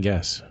 the I couldn't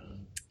guess.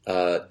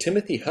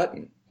 Timothy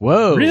Hutton.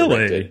 Whoa, really?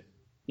 Directed,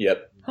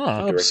 yep.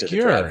 Huh. Directed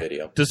Obscure. the Drive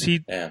video. Does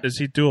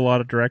he do a lot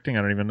of directing?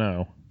 I don't even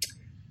know.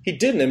 He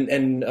didn't,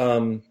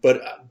 and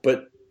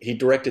but he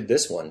directed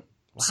this one.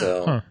 Wow.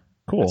 So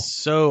cool.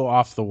 That's so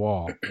off the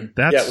wall. It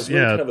was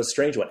really kind of a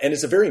strange one, and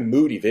it's a very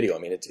moody video. I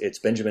mean, it's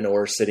Benjamin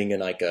Orr sitting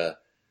in like a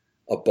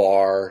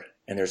bar.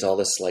 And there's all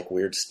this like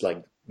weird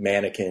like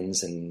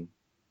mannequins, and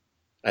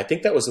I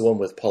think that was the one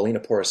with Paulina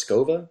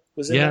Poroskova.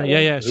 Was it?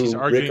 Yeah. She's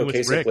arguing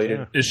with Rick.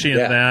 Yeah. Is she in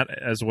that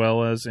as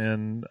well as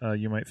in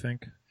You Might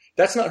Think?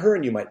 That's not her,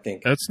 and You Might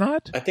Think. That's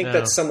not. I think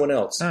that's someone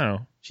else. Oh,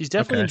 she's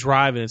definitely in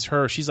Drive, and it's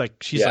her. She's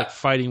like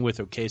fighting with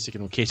Ocasek,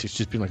 and Ocasek's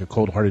just being like a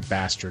cold-hearted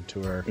bastard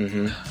to her.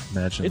 Mm-hmm.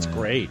 Imagine it's that.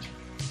 great.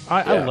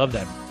 I love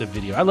the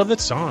video. I love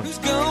that song. Who's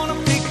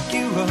gonna pick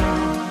you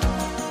up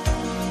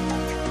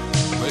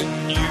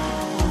when you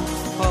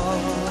fall?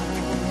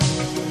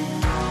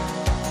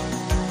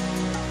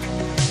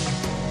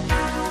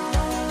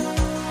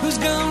 Who's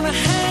gonna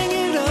hang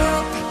it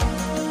up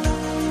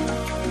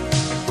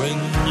when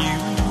you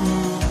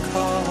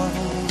call?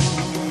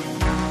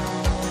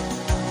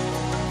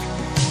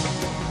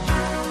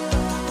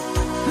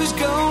 Who's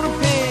gonna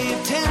pay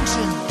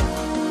attention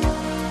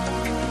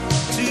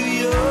to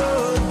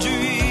your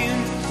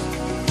dreams?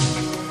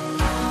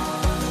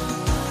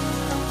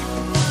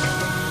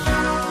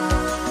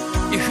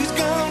 Yeah, who's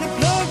gonna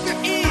plug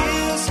their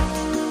ears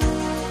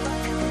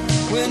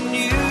when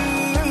you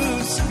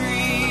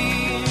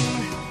scream?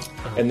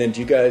 And then,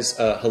 do you guys?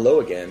 Hello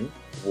Again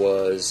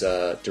was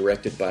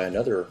directed by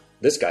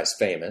this guy's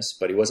famous,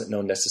 but he wasn't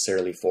known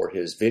necessarily for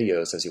his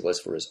videos as he was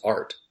for his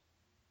art.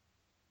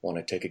 Want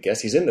to take a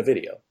guess? He's in the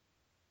video.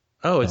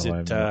 Oh, is it?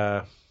 It's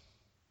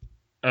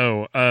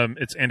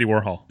Andy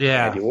Warhol.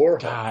 Yeah, Andy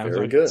Warhol. God,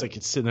 Very good. It's like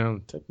it's sitting there on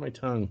the tip of my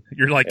tongue.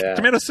 You're like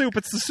tomato soup.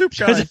 It's the soup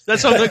guy.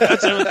 That's all.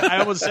 I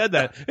almost said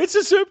that. It's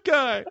the soup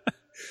guy.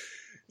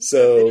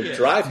 So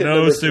Drive hit no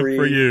number soup 3.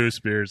 for you,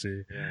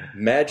 Spearsy.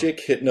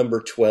 Magic hit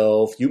number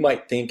 12. You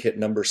Might Think hit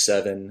number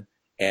 7.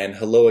 And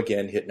Hello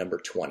Again hit number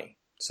 20.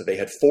 So they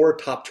had 4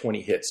 top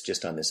 20 hits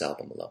just on this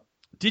album alone.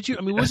 Did you?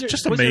 I mean, That's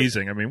just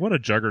amazing. I mean, what a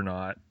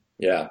juggernaut.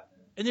 Yeah.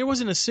 And there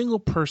wasn't a single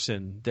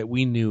person that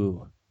we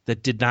knew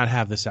that did not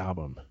have this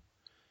album.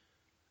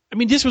 I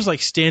mean, this was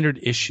like standard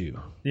issue.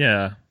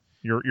 Yeah,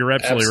 you're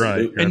absolutely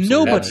right. You're And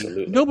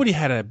absolutely nobody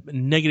had a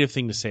negative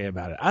thing to say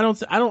about it. I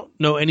don't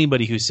know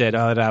anybody who said,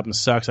 "Oh, that album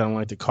sucks. I don't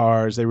like the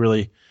Cars. They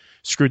really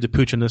screwed the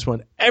pooch on this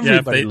one."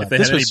 Everybody if they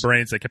had any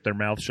brains, they kept their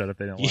mouth shut if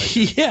they don't like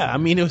it. Yeah, I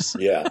mean, it was.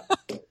 Yeah.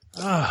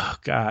 Oh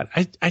God,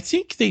 I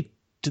think did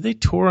they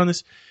tour on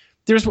this?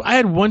 I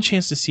had one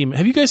chance to see him.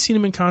 Have you guys seen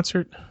him in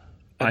concert?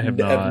 I have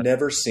not. I've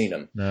never seen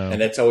him. No. And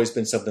that's always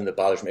been something that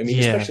bothers me. I mean,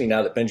 especially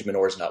now that Benjamin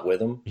Orr's not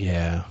with him.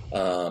 Yeah.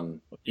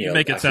 You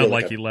make it sound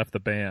like he left the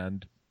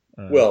band.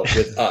 Well,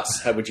 with us.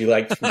 How would you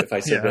like if I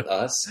said with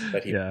us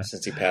that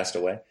since he passed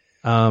away?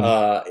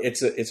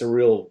 It's a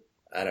real,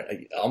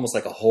 almost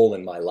like a hole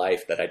in my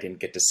life that I didn't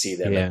get to see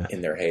them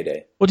in their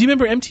heyday. Well, do you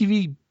remember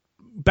MTV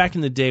back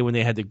in the day when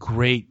they had the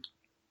great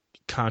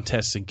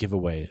contests and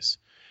giveaways?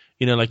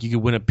 You know, like you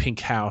could win a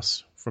pink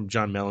house from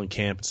John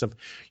Mellencamp and stuff.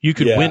 You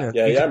could Yeah, win a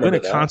yeah, you I could win a remember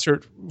that.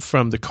 concert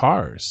from the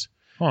Cars.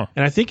 Huh.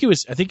 And I think he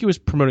was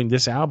promoting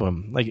this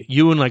album, like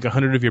you and like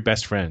 100 of your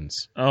best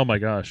friends. Oh my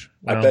gosh!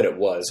 I bet it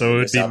was. So it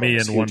would This be album me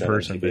was and one huge on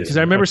person. MTV. Because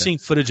I remember Okay. seeing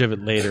footage of it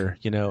later,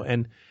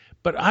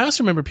 but I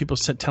also remember people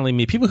telling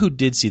me, people who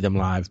did see them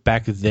live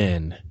back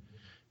then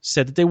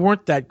said that they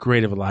weren't that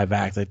great of a live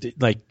act.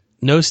 Like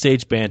no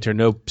stage banter,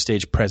 no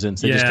stage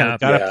presence. They just kind of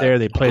got up there,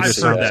 they played their I've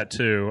heard songs. that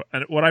too.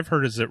 And what I've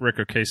heard is that Rick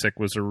Ocasek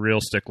was a real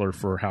stickler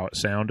for how it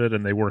sounded,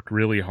 and they worked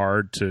really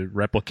hard to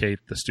replicate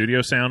the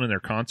studio sound in their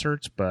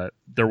concerts, but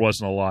there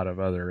wasn't a lot of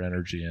other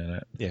energy in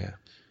it. Yeah.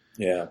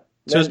 Yeah.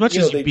 So as much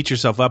as you they, beat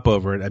yourself up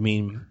over it, I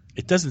mean,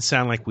 it doesn't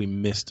sound like we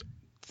missed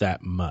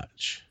that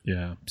much.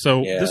 Yeah.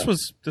 So Yeah. this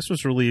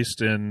was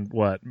released in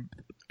what,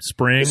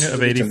 spring this was of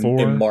released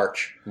 '84? in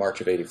March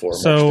of '84,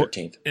 So March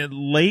 13th. in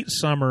late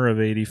summer of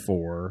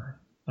 '84,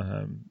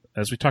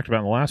 as we talked about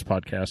in the last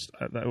podcast,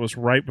 that was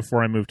right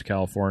before I moved to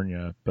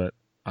California. But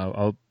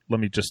I'll let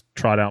me just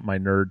trot out my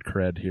nerd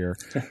cred here.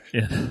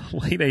 In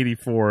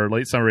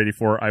late summer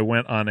 '84, I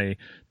went on a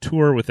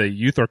tour with a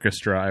youth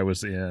orchestra I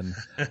was in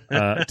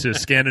to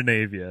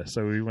Scandinavia.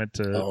 So we went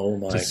to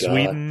God.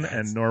 Sweden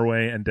and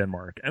Norway and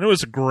Denmark, and it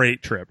was a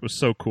great trip. It was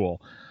so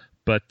cool.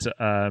 But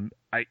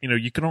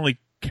you can only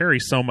carry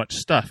so much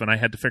stuff, and I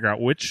had to figure out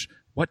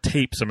what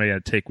tapes am I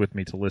going to take with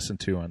me to listen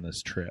to on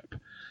this trip.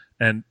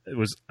 And it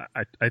was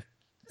I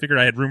figured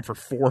I had room for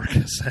 4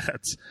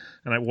 cassettes,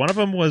 and one of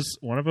them was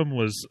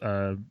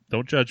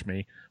don't judge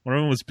me. One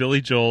of them was Billy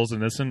Joel's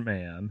Innocent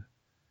Man.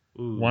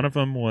 Ooh. One of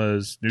them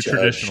was New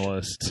Judged.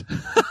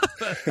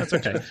 Traditionalist. That's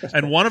okay.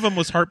 And one of them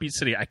was Heartbeat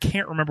City. I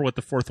can't remember what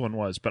the fourth one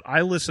was, but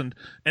I listened.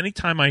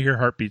 Anytime I hear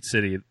Heartbeat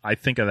City, I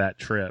think of that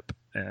trip,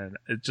 and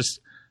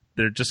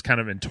they're just kind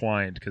of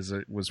entwined because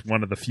it was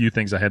one of the few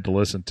things I had to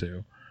listen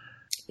to.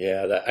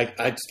 Yeah,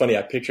 it's funny.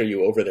 I picture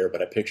you over there,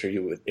 but I picture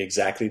you with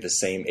exactly the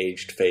same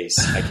aged face.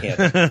 I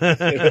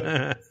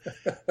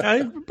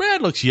can't.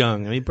 Brad looks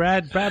young. I mean,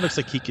 Brad looks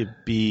like he could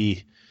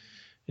be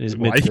in his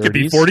mid-30s. He could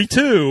be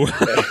 42.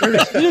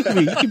 You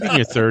could be in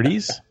your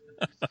 30s.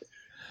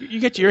 You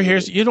get your hair.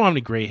 You don't have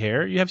any gray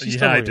hair. You have.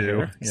 Yeah, I do.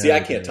 Hair. See, I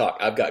can't talk.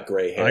 I've got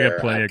gray hair. I got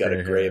plenty of got gray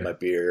a gray hair. in my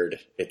beard.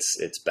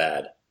 It's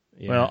bad.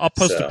 Yeah. Well, I'll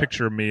post So- a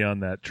picture of me on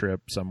that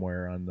trip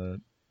somewhere on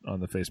the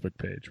Facebook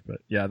page. But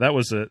yeah, that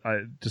was it.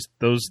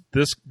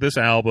 This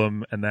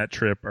album and that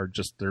trip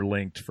they're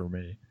linked for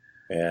me.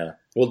 Yeah.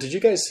 Well, did you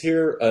guys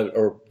hear,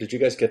 or did you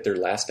guys get their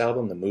last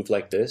album, The Move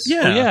Like This?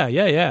 Yeah. Oh,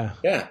 yeah.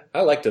 Yeah,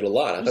 I liked it a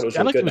lot. I thought it was I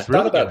really liked good. it was I thought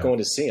really about good. going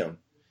to see them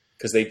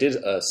because they did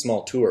a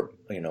small tour,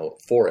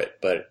 for it.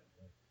 But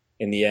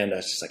in the end, I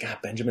was just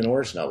like, Benjamin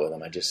Orr's not with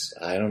them.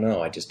 I don't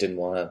know. I just didn't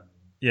want to.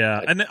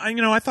 Yeah, and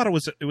I thought it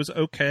was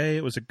okay.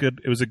 It was a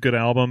good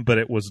album, but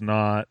it was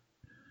not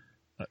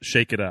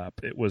Shake It Up.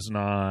 It was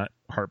not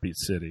Heartbeat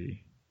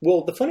City.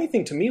 Well, the funny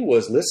thing to me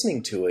was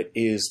listening to it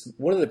is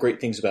one of the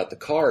great things about the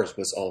Cars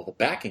was all the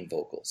backing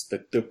vocals,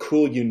 the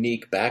cool,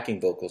 unique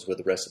backing vocals with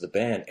the rest of the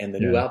band, and the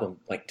new album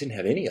didn't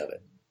have any of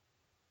it.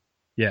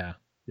 Yeah.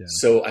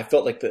 So I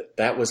felt like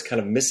that was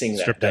kind of missing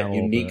Stripped down that a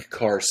little unique bit.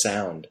 car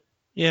sound.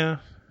 Yeah.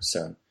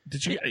 So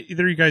Did you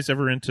either of you guys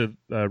ever into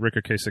Rick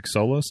Ocasek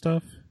solo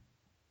stuff?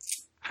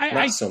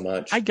 not so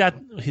much. I got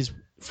his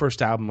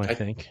first album, I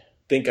think.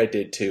 think I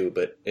did too,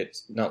 but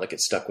it's not like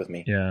it stuck with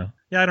me. Yeah.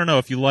 I don't know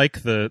if you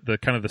like the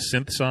kind of the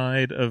synth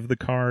side of the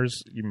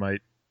Cars, you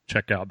might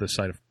check out This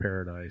Side of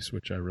Paradise,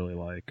 which I really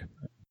like.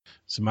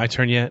 Is it my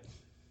turn yet?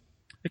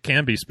 It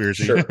can be,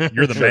 Spearsy. Sure.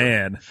 You're the Sure.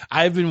 man.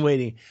 I've been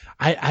waiting.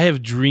 I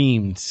have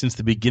dreamed since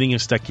the beginning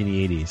of Stuck in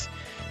the 80s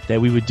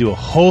that we would do a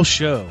whole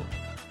show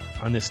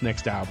on this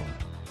next album,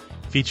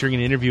 featuring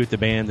an interview with the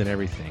band and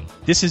everything.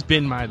 This has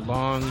been my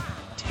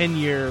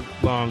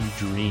 10-year-long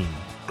dream.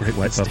 Great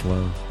White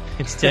Buffalo.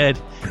 Instead,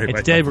 Great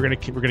White we're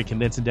gonna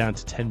condense it down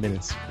to 10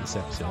 minutes for this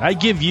episode. I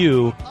give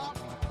you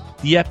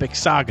the epic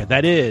saga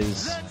that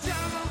is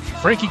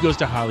Frankie Goes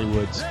to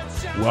Hollywood's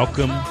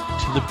Welcome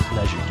to the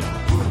Pleasure Dome.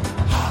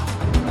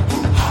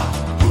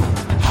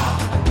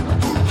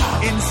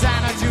 In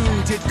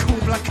Xanadu did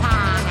Kubla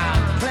Khan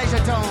a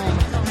pleasure dome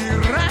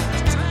erect.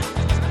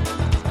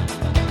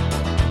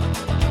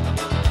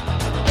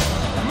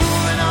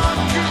 Moving on,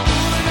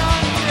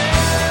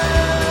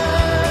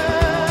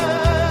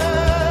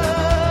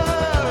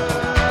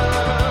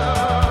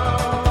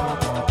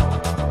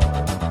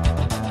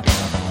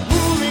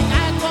 moving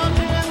at 1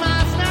 million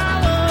miles an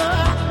hour.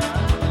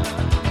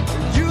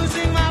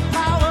 Using my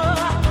power,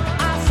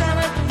 I sell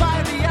it by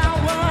the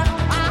hour.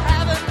 I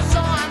have it, so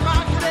I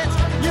market it.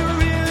 You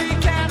really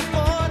can't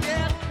afford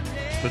it.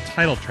 The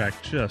title track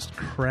just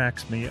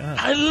cracks me up.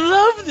 I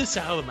love this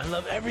album. I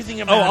love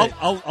everything about it.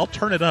 I'll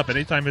turn it up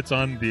anytime it's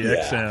on the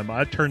Yeah. XM.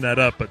 I turn that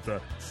up at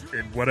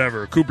in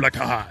whatever Kubla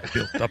Khan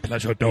built the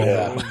Pleasure Dome.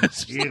 Yeah.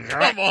 It's just like,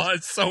 come on,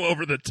 it's so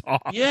over the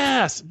top.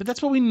 Yes, but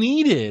that's what we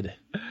needed.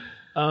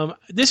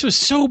 This was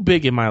so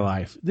big in my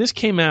life. This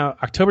came out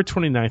October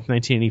 29th,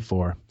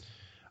 1984.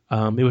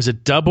 It was a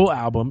double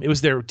album. It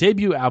was their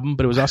debut album,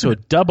 but it was also a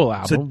double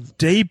It's a album.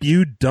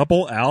 debut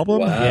double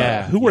album. Wow.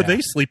 Yeah, Who were yeah. they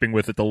sleeping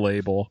with at the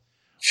label?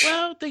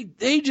 Well,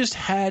 they just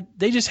had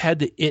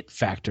the it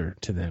factor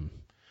to them.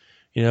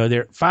 You know,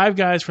 they're 5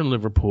 guys from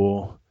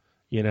Liverpool.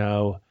 You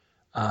know,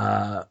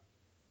 kind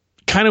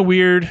of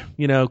weird.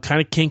 You know,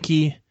 kind of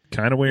kinky.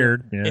 Kind of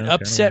weird. Yeah, it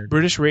upset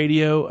British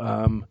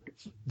radio.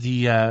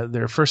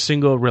 Their first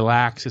single,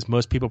 "Relax," as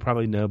most people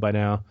probably know by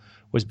now,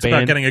 was it's banned.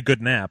 about getting a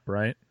good nap,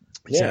 right?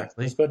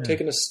 Exactly. Yeah, it's about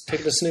taking a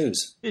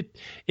snooze.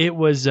 It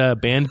was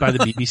banned by the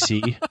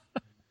BBC.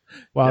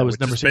 While it was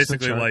number 6 on the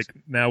basically charts.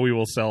 like now we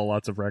will sell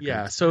lots of records.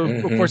 Yeah, so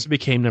of course it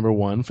became number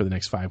 1 for the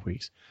next 5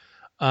 weeks.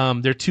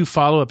 Their 2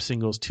 follow-up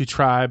singles, "Two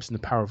Tribes" and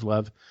 "The Power of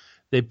Love,"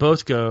 they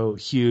both go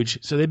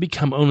huge. So they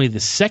become only the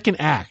second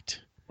act.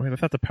 Wait, I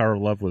thought "The Power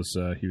of Love" was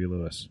Huey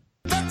Lewis.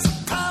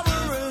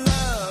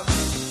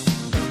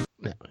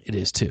 No, it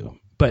is too.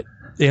 But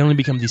they only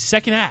become the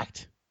second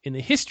act in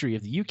the history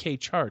of the UK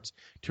charts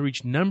to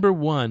reach number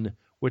 1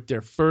 with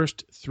their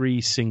first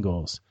 3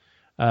 singles.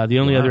 The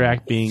only other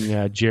act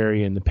being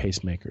Jerry and the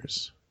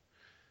Pacemakers.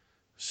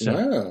 So,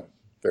 Wow,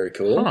 very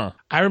cool. Huh.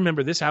 I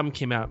remember this album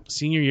came out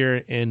senior year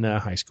in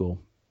high school.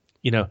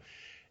 You know,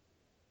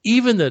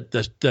 even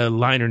the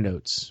liner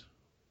notes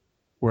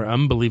were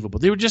unbelievable.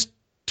 They were just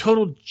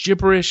total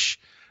gibberish.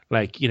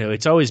 Like, you know,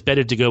 it's always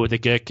better to go with the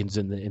gherkins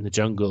in the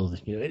jungle.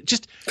 You know, it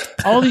just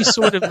all these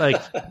sort of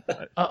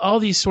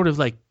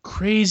like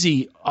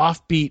crazy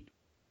offbeat,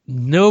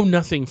 know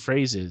nothing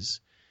phrases.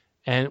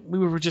 And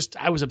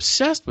I was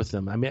obsessed with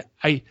them. I mean,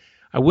 I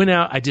went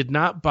out. I did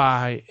not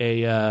buy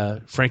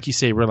a Frankie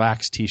Say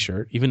Relax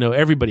t-shirt, even though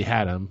everybody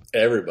had them.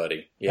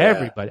 Everybody. Yeah.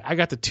 Everybody. I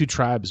got the Two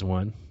Tribes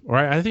one. Or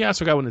I think I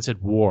also got one that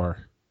said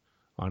War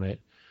on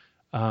it.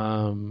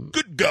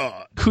 Good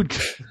God.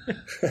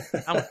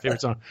 That's my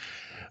favorite song.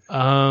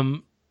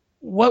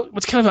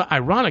 What's kind of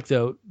ironic,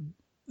 though,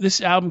 this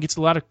album gets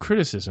a lot of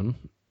criticism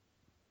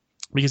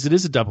because it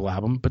is a double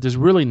album, but there's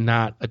really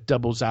not a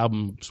doubles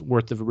album's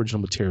worth of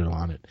original material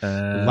on it.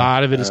 A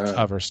lot of it is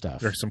cover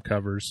stuff. There's some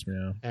covers,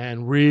 yeah.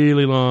 And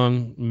really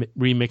long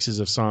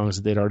remixes of songs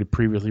that they'd already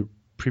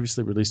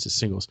previously released as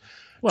singles.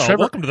 Well,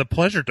 Trevor, Welcome to the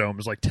Pleasure Dome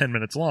is like 10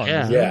 minutes long.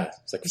 Yeah. Yeah.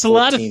 It's a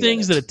lot of 14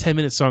 things minutes. that a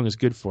 10-minute song is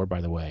good for,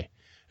 by the way,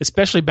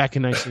 especially back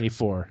in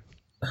 1984.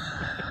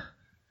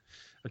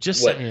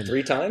 Just What, saying.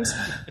 3 times?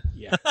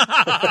 Yeah.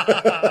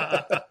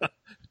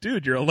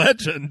 Dude, you're a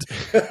legend.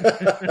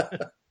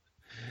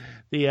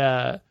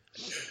 The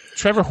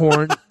Trevor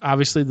Horn,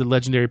 obviously the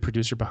legendary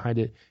producer behind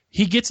it,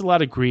 he gets a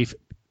lot of grief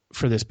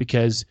for this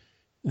because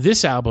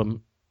this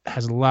album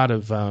has a lot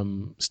of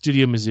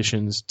studio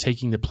musicians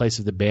taking the place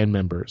of the band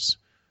members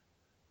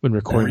when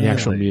recording the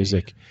actual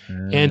music.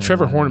 And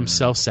Trevor Horn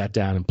himself sat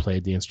down and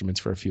played the instruments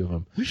for a few of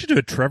them. We should do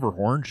a Trevor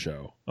Horn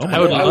show. Oh my I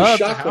would God. I was love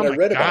shocked to. when Oh I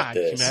read my about God.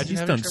 this. Can you imagine He's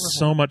having done Trevor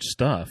so Horn? much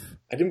stuff.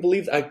 I couldn't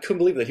believe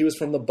that he was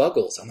from the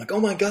Buggles. I'm like, oh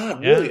my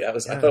God, Yeah. really? I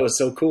thought it was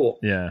so cool.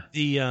 Yeah.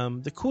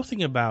 The cool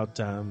thing about,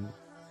 of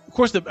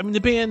course, the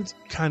band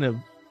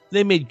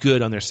they made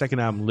good on their second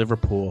album,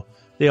 Liverpool.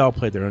 They all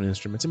played their own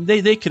instruments. I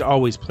mean, they could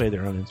always play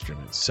their own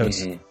instruments. So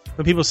it's,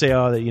 when people say,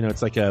 "Oh, that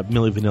it's like a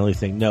Milli Vanilli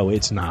thing," no,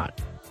 it's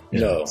not.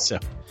 No. So,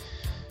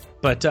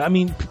 but I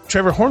mean,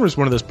 Trevor Horn was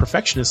one of those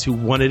perfectionists who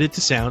wanted it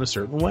to sound a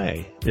certain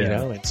way,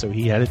 Yeah. and so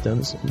he had it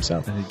done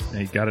himself. And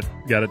he got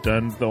it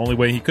done the only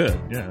way he could.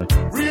 Yeah.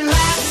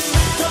 Relax,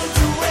 don't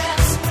do it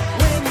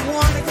when you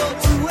wanna go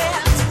to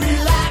it.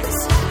 Relax,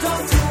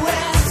 don't do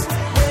it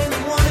when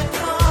you wanna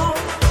come.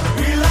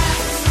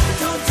 Relax,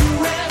 don't do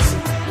it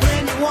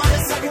when you wanna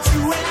suck it to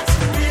it.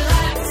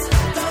 Relax,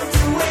 don't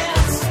do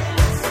it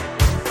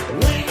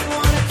when you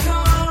wanna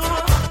come.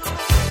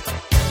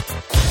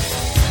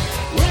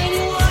 When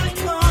you wanna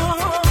come.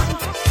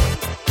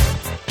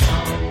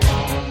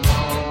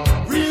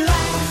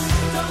 Relax,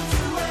 don't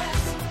do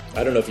it.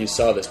 I don't know if you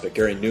saw this, but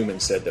Gary Newman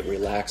said that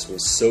Relax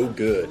was so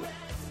good,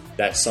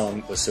 that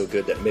song was so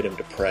good that it made him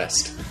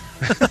depressed.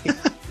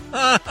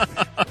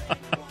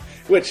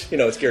 Which,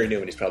 it's Gary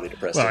Newman, he's probably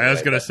depressed. Well, I was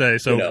anyway, going to say,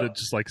 so you know. it's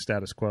just like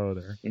status quo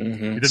there. He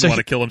didn't So want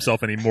to kill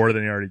himself any more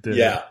than he already did.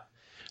 Yeah.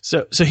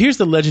 So here's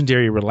the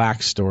legendary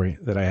Relax story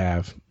that I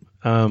have.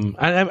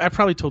 I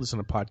probably told this on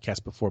a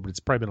podcast before, but it's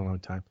probably been a long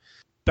time.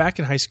 Back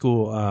in high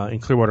school in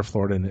Clearwater,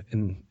 Florida,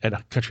 and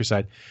at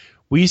Countryside,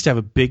 we used to have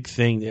a big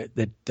thing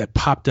that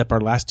popped up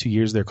our last 2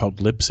 years there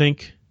called lip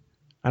sync.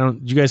 Do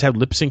you guys have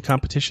lip sync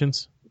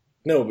competitions?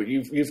 No, but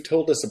you've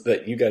told us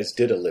that you guys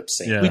did a lip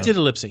sync. Yeah. We did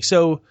a lip sync.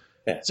 So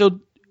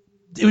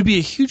it would be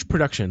a huge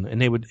production,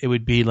 and it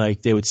would be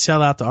like they would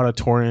sell out the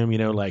auditorium.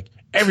 Like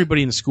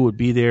everybody in the school would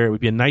be there. It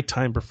would be a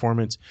nighttime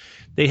performance.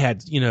 They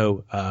had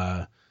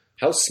How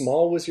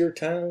small was your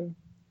town?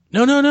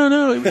 No.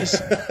 It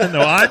was No,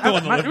 I'm the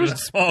one that there lived in was a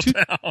small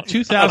town.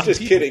 2,000 I'm just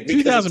kidding,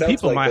 because it 2,000 sounds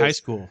people in like my this. high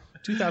school.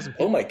 2,000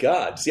 people. Oh my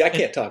God! See, I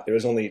can't talk. There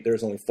was only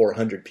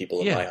 400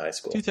 people in my high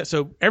school.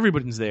 So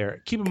everybody's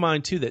there. Keep in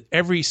mind, too, that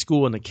every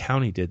school in the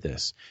county did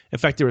this. In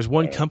fact, there was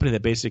one company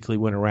that basically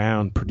went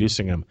around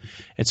producing them.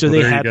 And so Well,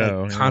 they there you had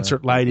go. like Yeah.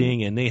 concert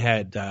lighting, and they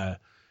had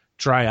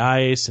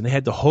dry ice, and they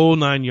had the whole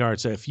 9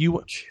 yards. So if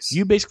you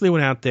basically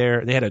went out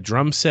there, they had a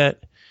drum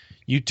set.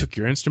 You took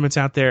your instruments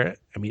out there.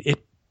 I mean,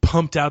 it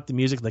pumped out the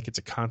music like it's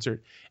a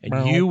concert,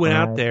 and you went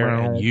out there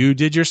and you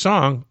did your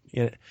song.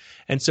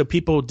 And so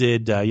people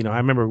did, I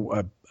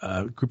remember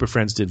a group of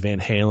friends did Van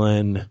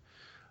Halen.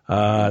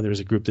 There was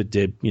a group that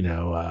did,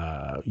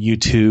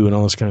 U2 and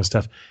all this kind of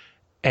stuff.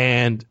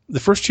 And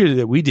the first year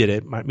that we did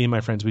it, me and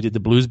my friends, we did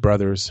the Blues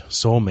Brothers,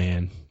 Soul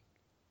Man.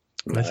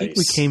 And Nice. I think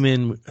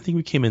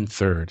we came in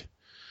third.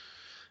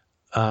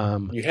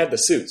 You had the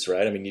suits,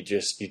 right? I mean, you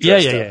dressed up and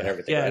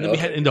everything. Yeah, right? and then we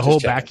had the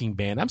whole backing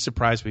band. I'm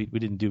surprised we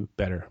didn't do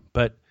better.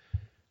 But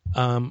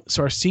so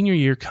our senior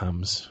year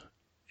comes,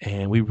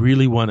 and we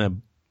really want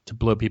to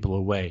blow people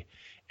away.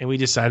 And we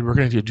decided we're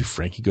going to do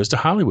Frankie Goes to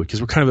Hollywood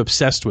because we're kind of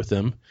obsessed with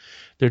them.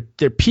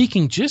 They're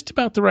peaking just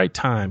about the right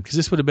time because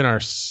this would have been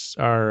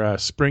our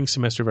spring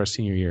semester of our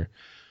senior year.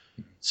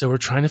 So we're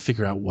trying to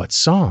figure out what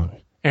song.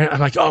 And I'm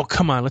like, oh,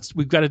 come on,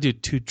 we've got to do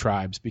Two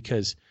Tribes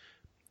because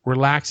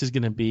Relax is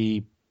going to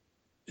be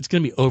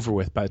over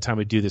with by the time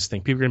we do this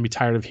thing. People are going to be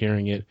tired of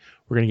hearing it.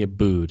 We're going to get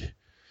booed.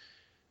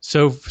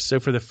 So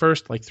for the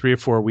first 3 or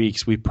 4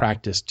 weeks, we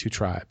practiced Two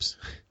Tribes.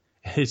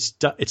 It's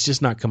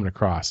just not coming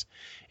across.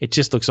 It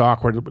just looks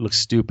awkward. It looks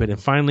stupid.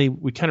 And finally,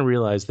 we kind of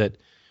realized that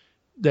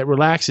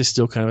Relax is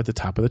still kind of at the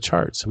top of the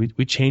chart. So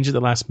we changed it at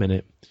the last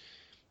minute.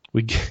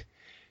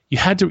 You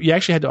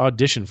actually had to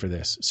audition for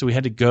this. So we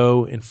had to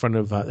go in front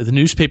of the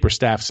newspaper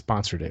staff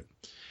sponsored it.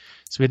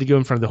 So we had to go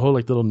in front of the whole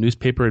little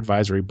newspaper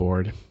advisory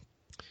board.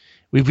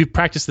 We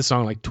practiced the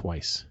song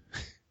twice,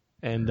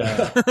 and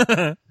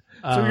so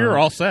you're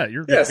all set.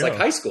 You're good it's to like go.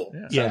 high school.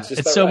 Yeah, Sounds just and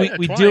about so right.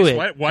 we Twice. do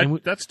it. Why,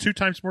 that's 2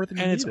 times more than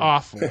you and it's needed.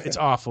 awful. It's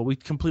awful. We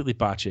completely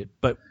botch it.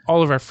 But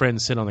all of our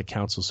friends sit on the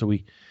council, so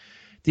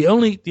the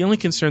only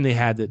concern they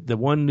had that the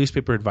one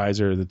newspaper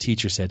advisor, the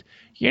teacher said,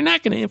 "You're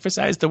not going to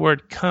emphasize the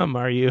word come,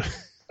 are you?"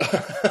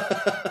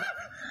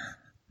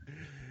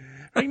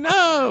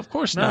 No, of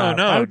course not.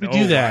 Why would we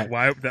do that?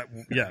 Why that?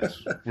 Yes,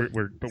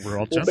 we're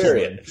all We'll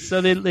bury gentlemen. it.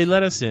 So they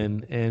let us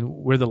in, and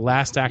we're the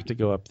last act to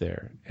go up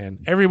there,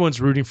 and everyone's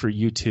rooting for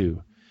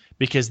U2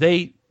 because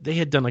they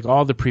had done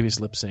all the previous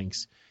lip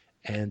syncs,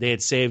 and they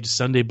had saved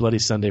Sunday Bloody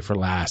Sunday for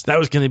last. That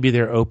was going to be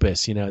their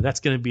opus,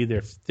 that's going to be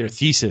their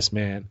thesis,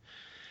 man.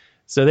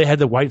 So they had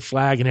the white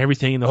flag and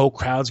everything, and the whole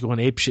crowd's going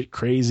apeshit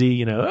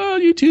crazy, oh,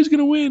 U2's going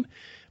to win.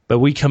 But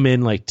we come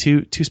in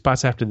two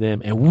spots after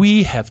them, and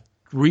we have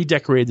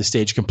redecorated the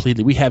stage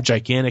completely. We have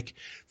gigantic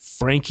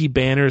Frankie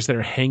banners that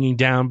are hanging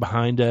down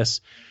behind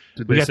us.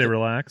 Did they say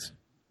relax?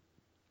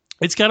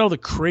 It's got all the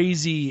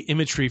crazy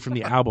imagery from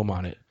the album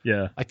on it.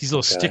 Yeah. Like these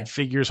little stick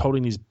figures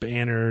holding these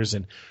banners,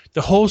 and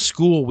the whole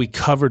school we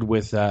covered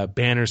with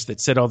banners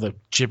that said all the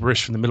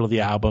gibberish from the middle of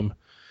the album.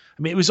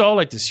 I mean, it was all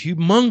like this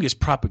humongous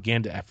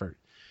propaganda effort.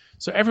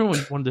 So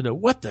everyone wanted to know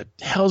what the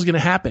hell is going to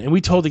happen. And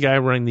we told the guy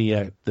running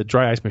the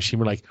dry ice machine,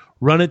 we're like,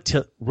 run it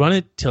till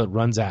it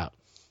runs out.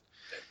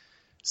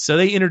 So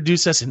they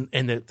introduce us, and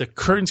the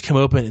curtains come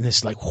open, and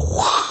this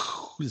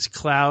this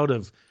cloud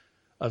of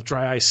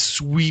dry ice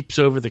sweeps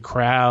over the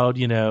crowd,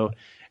 and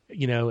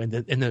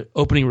the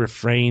opening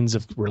refrains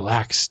of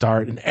Relax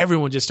start, and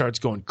everyone just starts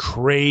going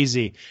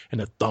crazy,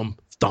 and the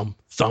thump, thump,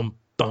 thump,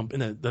 thump,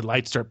 and the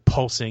lights start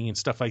pulsing and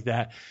stuff like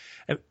that.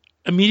 And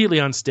immediately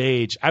on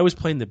stage, I was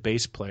playing the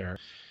bass player,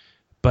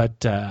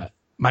 but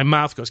my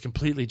mouth goes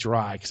completely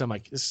dry because I'm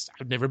like,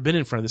 I've never been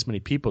in front of this many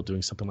people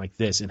doing something like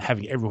this and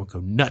having everyone go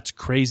nuts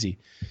crazy.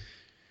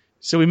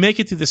 So we make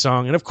it through the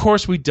song, and of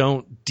course we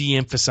don't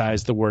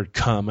de-emphasize the word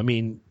come. I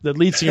mean, the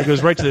lead singer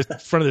goes right to the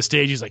front of the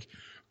stage. He's like,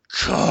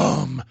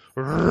 come,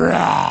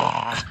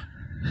 rah.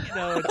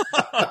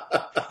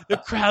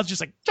 The crowd's just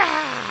like,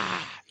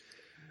 ah.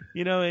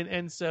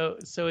 And so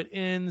it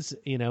ends,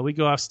 we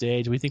go off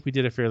stage. We think we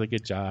did a fairly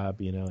good job,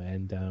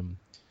 and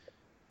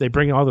they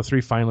bring all the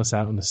 3 finalists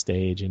out on the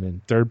stage, and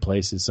in third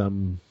place is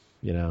some,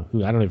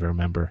 who I don't even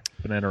remember.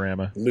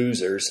 Bananarama.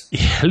 Losers.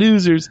 Yeah,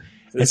 losers.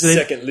 The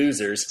second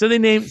losers. So they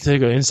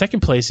go, and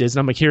second place is,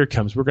 and I'm like, here it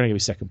comes. We're going to give you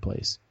second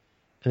place.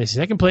 And they say,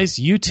 second place,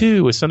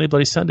 U2 with Sunday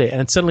Bloody Sunday.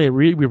 And suddenly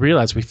we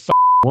realize we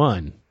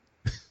won.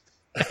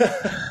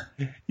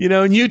 And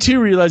U2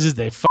 realizes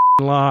they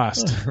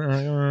lost.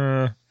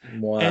 Wow.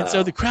 And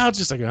so the crowd's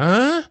just like,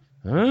 huh?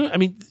 I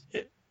mean,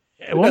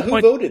 at one who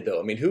point, voted though?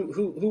 I mean,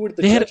 who were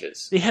the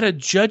judges? They had a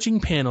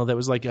judging panel that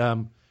was like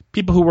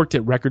people who worked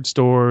at record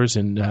stores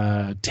and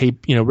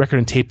tape, record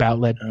and tape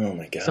outlet, oh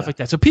my god, stuff like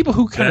that. So people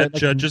who kind of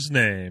judge's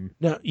name,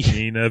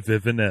 Nina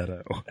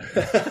Vivinetto.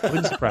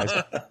 Wouldn't surprise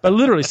me. But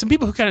literally, some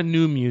people who kind of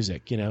knew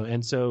music,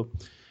 and so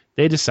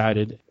they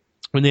decided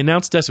when they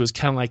announced us, it was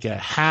kind of like a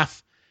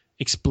half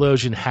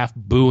explosion, half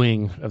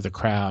booing of the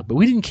crowd, but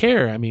we didn't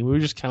care. I mean, we were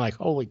just kind of like,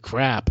 holy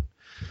crap.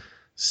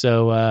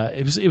 So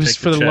it was Take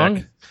for the check.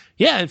 long.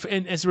 Yeah,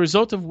 and as a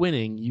result of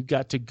winning, you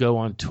got to go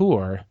on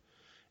tour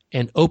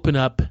and open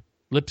up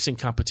lip sync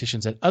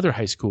competitions at other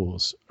high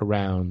schools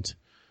around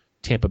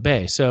Tampa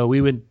Bay. So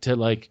we went to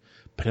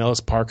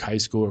Pinellas Park High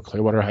School or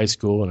Clearwater High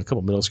School and a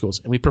couple middle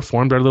schools, and we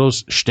performed our little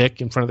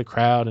shtick in front of the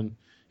crowd, and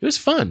it was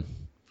fun.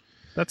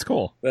 That's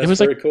cool. That's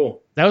very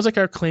cool. That was like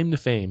our claim to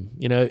fame.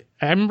 I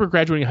remember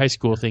graduating high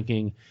school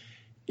thinking,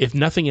 if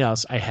nothing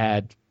else, I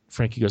had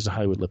Frankie Goes to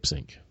Hollywood lip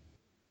sync.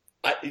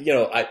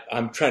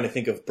 I'm trying to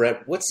think of,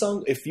 Brett, what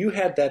song, if you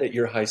had that at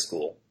your high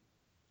school,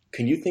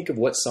 can you think of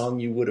what song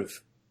you would have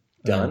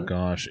done? Oh,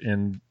 gosh.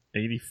 In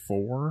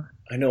 84?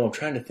 I know, I'm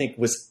trying to think.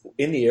 Was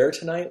In the Air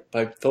Tonight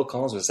by Phil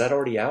Collins, was that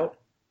already out?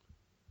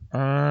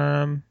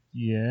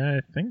 Yeah,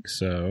 I think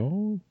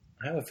so.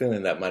 I have a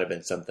feeling that might have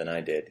been something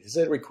I did. Because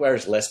it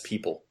requires less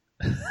people.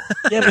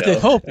 Yeah, but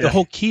the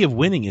whole key of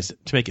winning is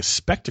to make a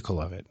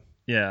spectacle of it.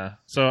 Yeah.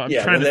 So I'm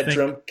yeah, trying when to that think.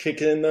 drum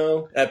kick in,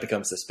 though, that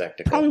becomes the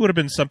spectacle. Probably would have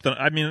been something.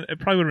 I mean, it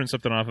probably would have been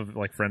something off of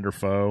like Friend or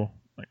Foe.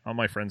 Like all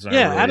my friends and I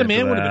Yeah, were really Adam into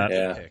Ant would have that.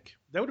 been a good pick.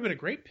 That would have been a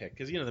great pick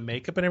because, the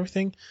makeup and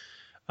everything.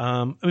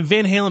 I mean,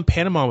 Van Halen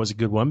Panama was a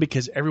good one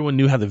because everyone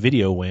knew how the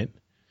video went.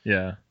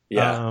 Yeah.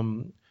 Yeah.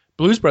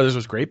 Blues Brothers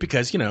was great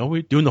because,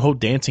 we're doing the whole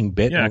dancing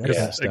bit. Yeah, and all that because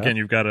kind of stuff. again,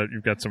 you've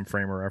got some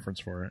frame of reference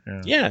for it.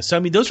 Yeah. Yeah, so I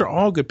mean, those are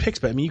all good picks,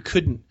 but I mean, you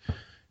couldn't,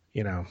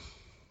 you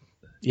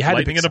had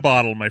Lightning to in a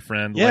bottle, my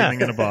friend. Yeah.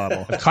 Lightning in a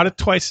bottle. I caught it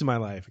twice in my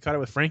life. I caught it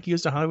with Frankie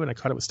Goes to Hollywood, and I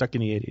caught it with Stuck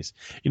in the 80s.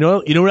 You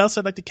know what else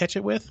I'd like to catch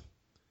it with?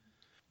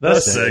 The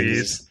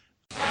Seggies.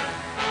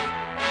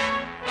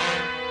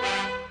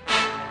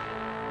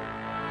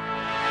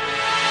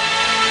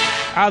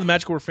 Out of the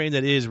magical refrain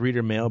that is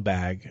Reader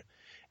Mailbag.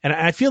 And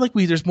I feel like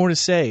there's more to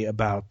say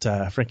about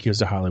Frankie Goes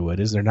to Hollywood,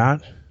 is there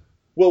not?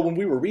 Well, when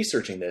we were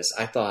researching this,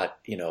 I thought,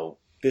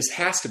 this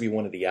has to be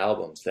one of the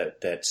albums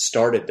that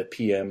started the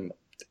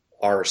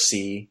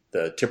PMRC,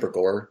 the Tipper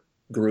Gore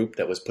group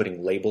that was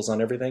putting labels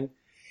on everything.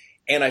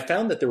 And I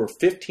found that there were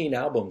 15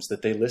 albums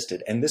that they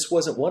listed, and this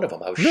wasn't one of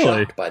them. I was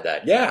shocked by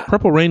that. Yeah.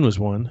 Purple Rain was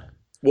one.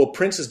 Well,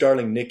 Prince's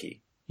Darling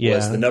Nikki Yeah.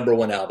 was the number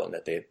one album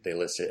that they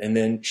listed. And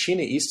then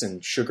Sheena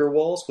Easton, Sugar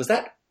Walls, was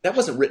that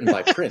wasn't written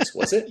by Prince,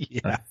 was it? Yeah.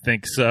 I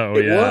think so.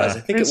 It yeah. was. I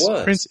think Prince, it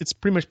was. Prince, it's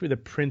pretty much the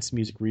Prince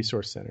Music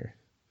Resource Center.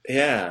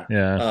 Yeah.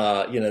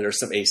 Yeah. There's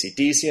some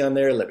AC/DC on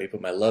there. Let Me Put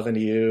My Love Into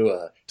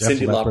You. Def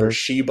Cyndi Leppard. Lauper,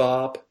 She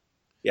Bop.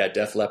 Yeah,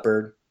 Def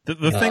Leppard. The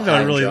thing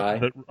that High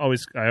and Dry.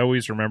 I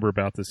always remember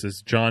about this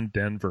is John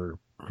Denver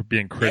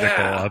being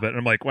critical of it. And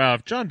I'm like, wow,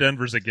 if John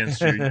Denver's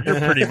against you, you're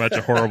pretty much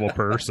a horrible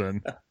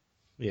person.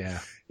 Yeah.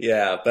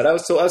 Yeah, but I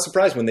was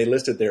surprised when they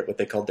listed what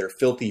they called their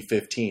filthy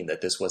 15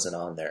 that this wasn't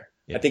on there.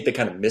 Yeah. I think they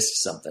kind of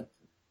missed something.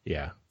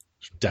 Yeah,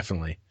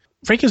 definitely.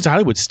 Frankie Goes to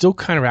Hollywood's still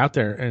kind of out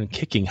there and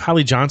kicking.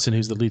 Holly Johnson,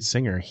 who's the lead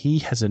singer, he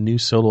has a new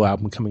solo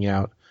album coming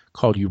out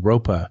called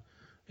Europa.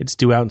 It's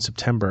due out in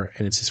September,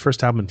 and it's his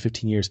first album in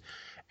 15 years.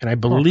 And I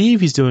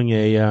believe he's doing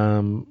a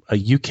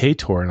UK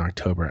tour in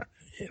October.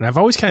 And I've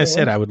always kind of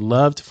said I would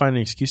love to find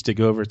an excuse to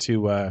go over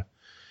to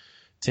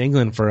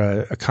England for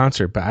a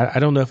concert, but I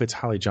don't know if it's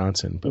Holly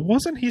Johnson. But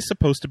wasn't he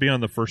supposed to be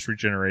on the First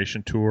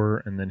Regeneration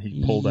tour and then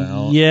he pulled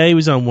out? Yeah, he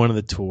was on one of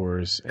the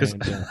tours. Because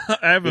and,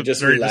 I have a just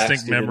very relaxed,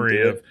 distinct he didn't memory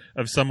do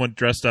of someone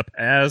dressed up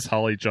as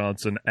Holly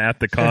Johnson at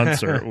the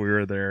concert. We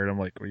were there, and I'm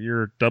like, well,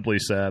 you're doubly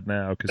sad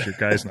now because your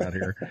guy's not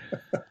here.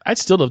 I'd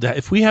still love to.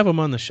 If we have him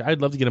on the show,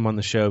 I'd love to get him on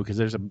the show because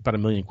there's about a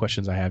million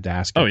questions I have to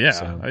ask him. Oh, yeah.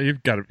 So.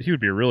 He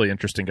would be a really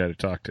interesting guy to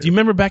talk to. Do you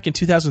remember back in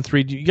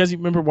 2003? Do you guys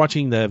remember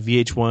watching the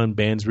VH1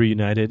 Bands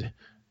Reunited?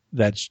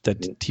 That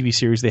TV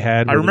series they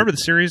had. I remember the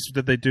series.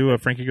 Did they do a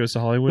Frankie Goes to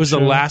Hollywood? It was show?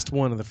 the last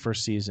one of the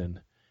first season,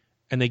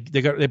 and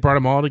they brought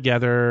them all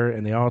together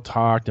and they all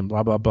talked and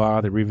blah blah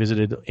blah. They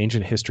revisited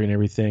ancient history and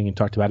everything and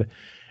talked about it.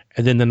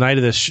 And then the night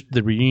of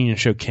the reunion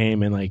show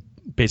came, and like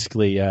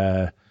basically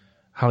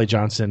Holly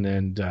Johnson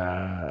and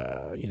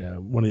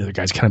one of the other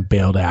guys kind of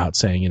bailed out,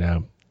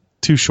 saying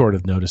too short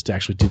of notice to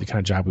actually do the kind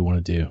of job we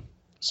want to do.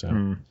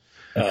 So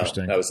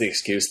interesting. That was the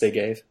excuse they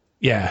gave.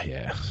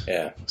 Yeah.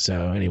 Yeah.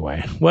 So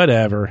anyway,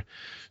 whatever.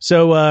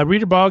 So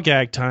reader ball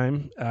gag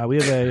time. We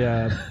have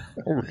a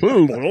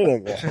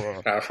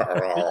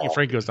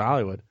Frank Goes to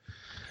Hollywood.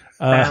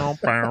 Bow,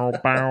 bow,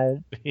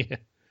 bow. Yeah.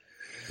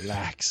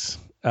 Relax.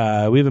 We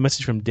have a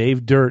message from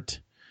Dave Dirt,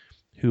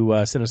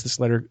 who sent us this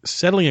letter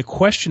settling a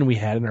question we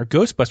had in our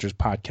Ghostbusters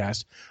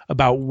podcast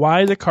about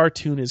why the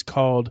cartoon is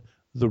called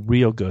The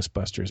Real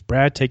Ghostbusters.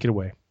 Brad, take it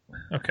away.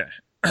 Okay.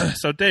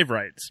 So Dave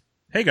writes,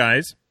 hey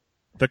guys,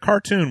 the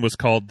cartoon was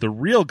called The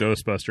Real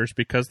Ghostbusters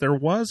because there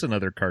was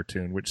another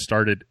cartoon which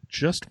started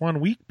just 1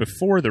 week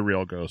before The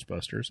Real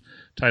Ghostbusters,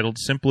 titled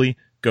simply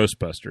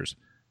Ghostbusters,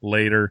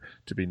 later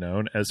to be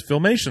known as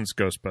Filmation's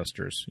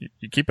Ghostbusters.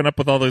 You keeping up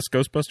with all this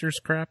Ghostbusters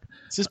crap?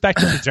 Is this back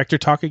to projector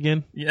talk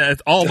again? Yeah,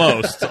 it's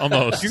almost. If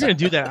you're going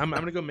to do that, I'm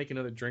going to go make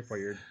another drink while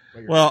you're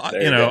Well,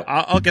 There you go.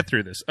 I'll get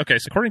through this. Okay,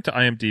 so according to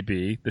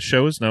IMDb, the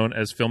show is known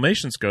as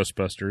Filmation's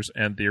Ghostbusters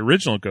and the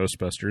original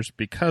Ghostbusters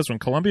because when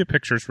Columbia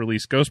Pictures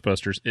released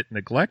Ghostbusters, it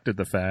neglected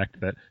the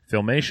fact that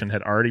Filmation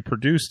had already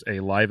produced a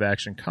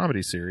live-action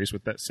comedy series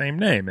with that same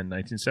name in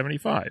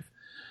 1975.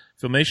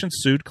 Filmation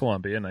sued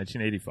Columbia in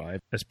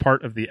 1985. As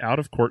part of the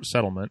out-of-court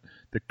settlement,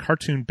 the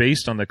cartoon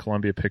based on the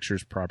Columbia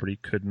Pictures property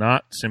could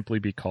not simply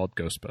be called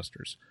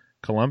Ghostbusters.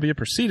 Columbia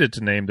proceeded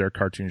to name their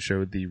cartoon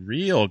show The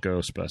Real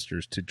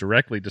Ghostbusters to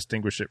directly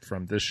distinguish it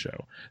from this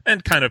show,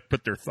 and kind of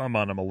put their thumb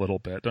on them a little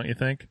bit, don't you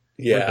think?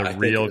 Yeah, We're the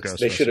real Ghostbusters.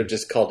 They should have Ghostbusters.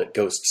 just called it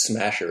Ghost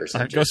Smashers.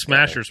 and Ghost just,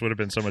 Smashers would have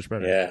been so much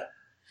better. Yeah.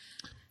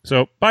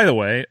 So, by the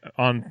way,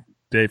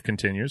 Dave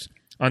continues,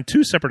 On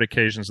 2 separate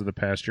occasions of the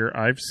past year,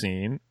 I've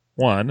seen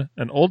 1,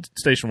 an old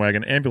station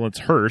wagon ambulance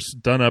hearse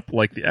done up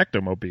like the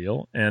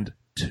Ectomobile, and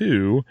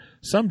 2,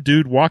 some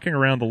dude walking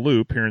around the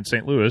Loop here in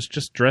St. Louis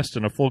just dressed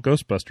in a full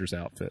Ghostbusters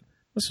outfit.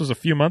 This was a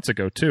few months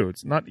ago, too.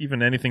 It's not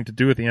even anything to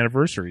do with the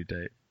anniversary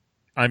date.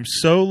 I'm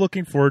so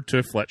looking forward to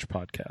a Fletch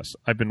podcast.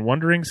 I've been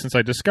wondering since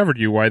I discovered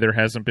you why there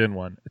hasn't been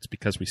one. It's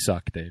because we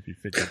suck, Dave. You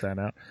figured that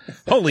out.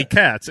 Holy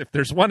cats. If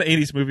there's one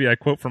 80s movie I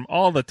quote from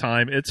all the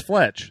time, it's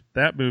Fletch.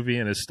 That movie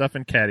and his stuff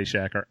in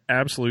Caddyshack are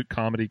absolute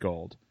comedy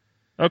gold.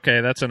 Okay,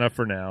 that's enough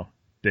for now.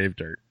 Dave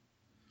Dirt.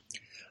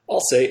 I'll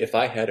say if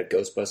I had a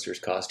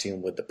Ghostbusters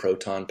costume with the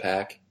proton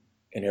pack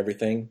and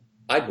everything,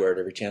 I'd wear it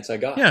every chance I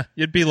got. Yeah,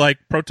 you'd be like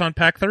Proton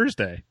Pack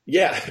Thursday.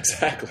 Yeah,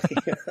 exactly.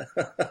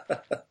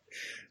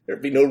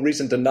 There'd be no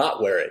reason to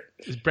not wear it.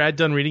 Is Brad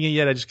done reading it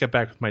yet? I just got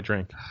back with my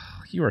drink.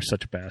 You are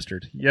such a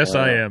bastard. Yes,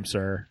 I am,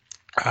 sir.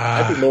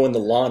 I'd be mowing the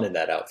lawn in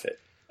that outfit.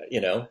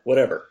 You know,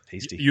 whatever.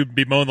 Tasty. You'd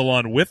be mowing the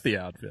lawn with the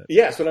outfit.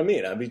 Yeah, that's what I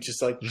mean. I'd be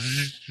just like...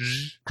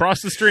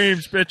 Cross the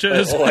streams,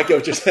 bitches. I go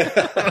just...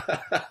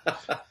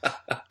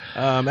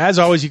 As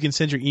always, you can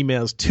send your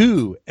emails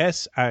to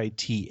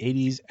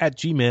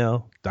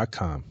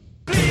sit80s@gmail.com.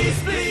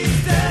 Please,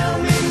 please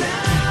tell me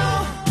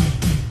now.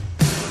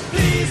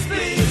 Please,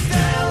 please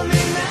tell me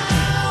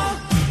now.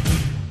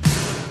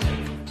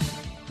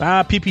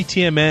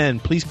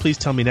 PPTMN, please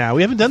tell me now.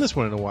 We haven't done this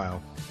one in a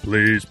while.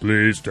 Please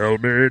tell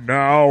me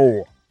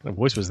now. What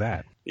voice was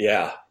that?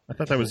 Yeah. I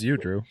thought that was you,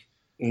 Drew.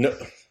 No,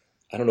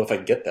 I don't know if I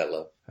can get that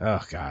low.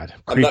 Oh, God.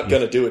 I'm not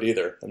going to do it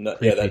either.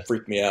 Yeah, that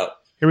freaked me out.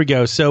 Here we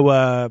go.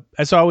 So,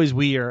 as always,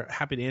 we are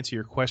happy to answer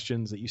your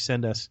questions that you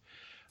send us.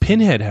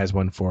 Pinhead has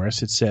one for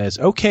us. It says,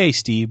 okay,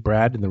 Steve,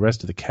 Brad, and the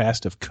rest of the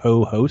cast of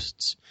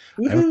co-hosts.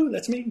 Woohoo,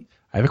 that's me.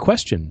 I have a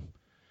question.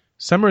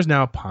 Summer is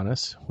now upon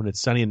us. When it's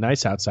sunny and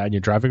nice outside and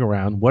you're driving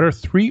around, what are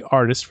 3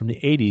 artists from the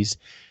 80s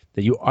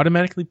that you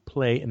automatically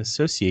play and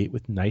associate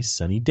with nice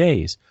sunny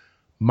days?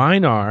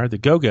 Mine are the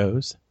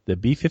Go-Go's, the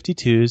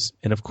B-52s,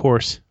 and, of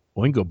course,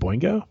 Oingo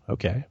Boingo.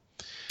 Okay.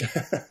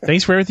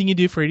 Thanks for everything you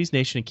do for 80s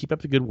Nation and keep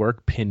up the good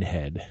work,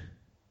 Pinhead.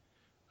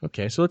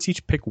 Okay, so let's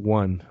each pick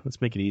one.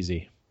 Let's make it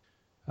easy.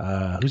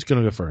 Who's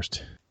going to go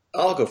first?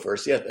 I'll go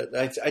first. Yeah,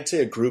 I'd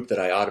say a group that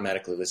I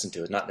automatically listen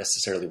to is not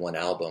necessarily one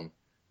album,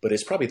 but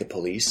it's probably The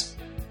Police.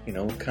 You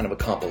know, kind of a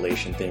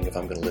compilation thing. If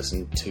I'm going to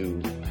listen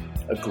to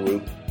a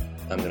group,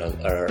 a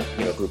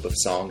group of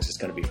songs, it's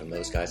going to be from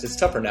those guys. It's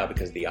tougher now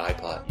because of the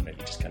iPod. You know, you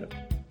just kind of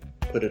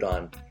put it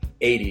on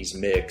 80s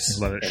mix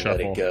let it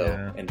go.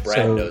 Yeah. And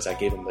Brad knows I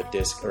gave him a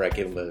disc, or I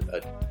gave him a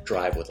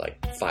drive with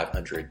like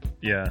 500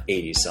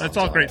 80s songs. That's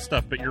all great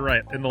stuff, but you're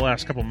right. In the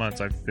last couple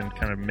months, I've been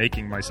kind of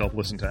making myself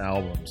listen to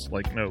albums.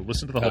 Like, no,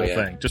 listen to the whole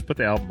thing. Just put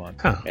the album on.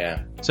 Huh.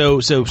 Yeah.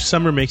 So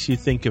summer makes you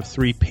think of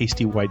 3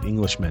 pasty white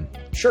Englishmen.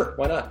 Sure,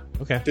 why not?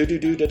 Okay.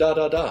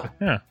 Do-do-do-da-da-da-da.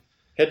 Yeah.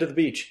 Head to the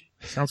beach.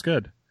 Sounds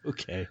good.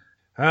 Okay.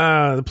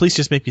 The Police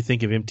just make me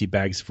think of empty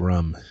bags of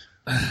rum.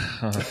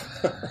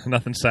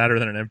 Nothing sadder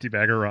than an empty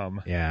bag of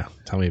rum. Yeah,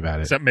 tell me about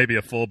it. Except maybe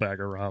a full bag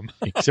of rum.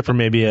 Except for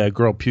maybe a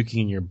girl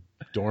puking in your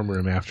dorm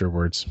room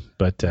afterwards.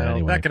 But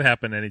anyway. That could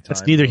happen anytime.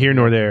 That's neither here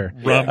nor there.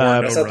 Rum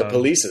that's not the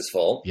police's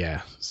fault.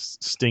 Yeah,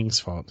 Sting's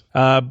fault.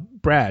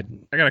 Brad.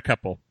 I got a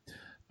couple.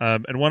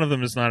 And one of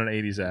them is not an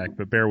 80s act,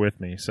 but bear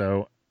with me.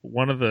 So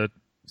one of the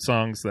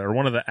songs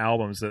one of the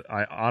albums that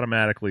I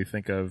automatically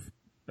think of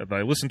that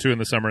I listen to in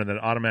the summer and that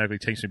automatically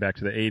takes me back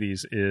to the 80s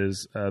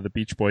is the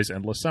Beach Boys'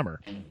 Endless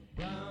Summer.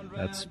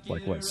 That's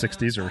like,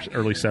 60s or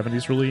early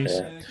 70s release?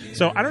 Yeah.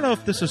 So I don't know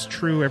if this is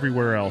true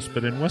everywhere else,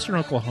 but in Western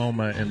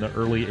Oklahoma in the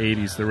early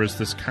 80s, there was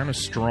this kind of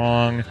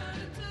strong,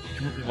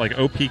 like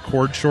OP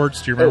cord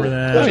shorts. Do you remember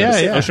that? Oh,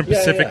 yeah. Ocean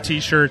Pacific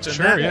T-shirts. And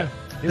sure, yeah.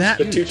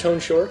 The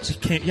two-tone shorts?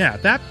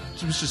 That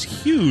was just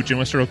huge in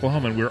Western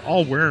Oklahoma, and we were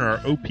all wearing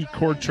our OP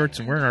cord shirts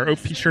and wearing our OP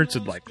shirts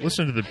and like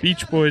listening to the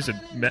Beach Boys and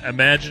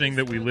imagining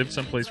that we lived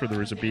someplace where there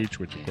was a beach,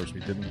 which of course we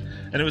didn't.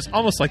 And it was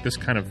almost like this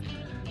kind of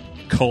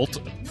cult,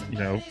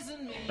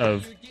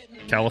 of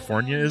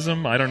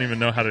Californiaism. I don't even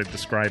know how to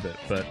describe it,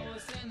 but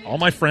all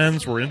my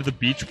friends were into the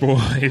Beach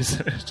Boys.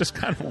 It's just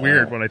kind of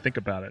weird when I think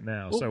about it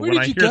now. Well, so where when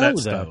did I you hear go, that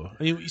though? stuff,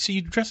 I mean, so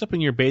you dress up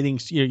in your bathing.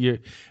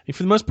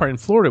 For the most part in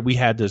Florida, we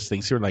had those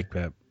things. They were like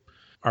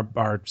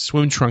our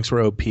swim trunks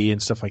were OP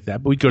and stuff like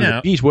that. But we'd go to the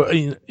beach. Well,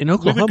 in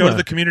Oklahoma, we would go to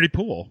the community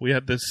pool.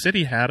 The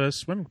city had a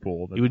swimming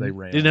pool that they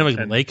ran. Didn't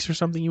have lakes or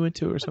something you went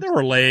to or something. There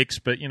were lakes,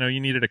 but you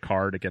needed a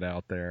car to get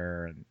out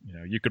there, and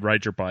you could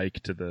ride your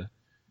bike to the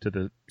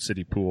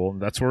city pool,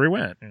 and that's where we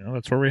went.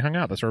 That's where we hung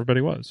out. That's where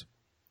everybody was.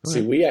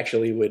 See, we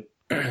actually would,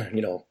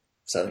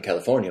 Southern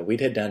California, we'd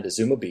head down to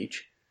Zuma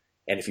Beach,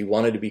 and if you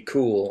wanted to be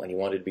cool and you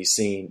wanted to be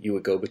seen, you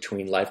would go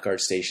between lifeguard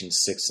stations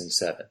 6 and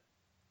 7.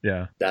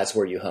 Yeah. That's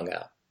where you hung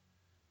out.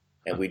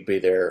 And we'd be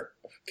there,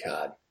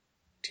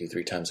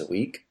 2-3 times a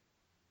week.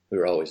 We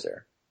were always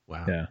there.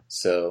 Wow. Yeah.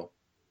 So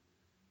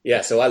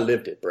I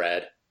lived it,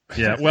 Brad.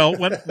 Yeah. Well,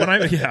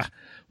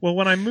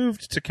 when I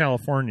moved to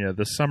California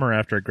the summer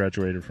after I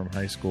graduated from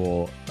high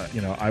school,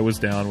 I was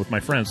down with my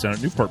friends down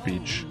at Newport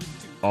Beach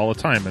all the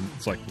time, and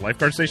it's like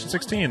Lifeguard Station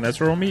 16. That's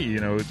where we'll meet.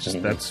 It's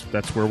just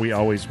that's where we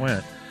always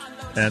went.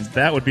 And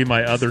that would be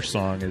my other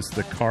song, is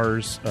the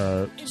Cars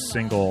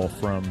single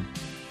from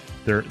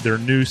their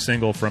new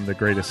single from the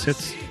Greatest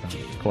Hits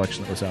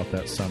collection that was out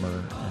that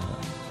summer.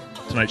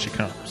 Tonight She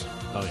Comes.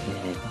 Oh,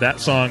 yeah. That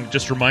song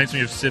just reminds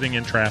me of sitting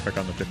in traffic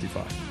on the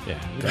 55. Yeah,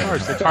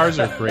 the Cars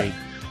are great.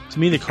 To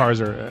me, the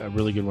Cars are a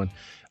really good one.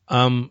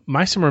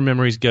 My summer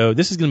memories go.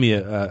 This is going to be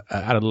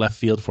out of left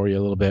field for you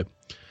a little bit.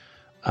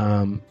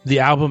 The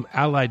album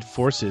Allied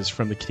Forces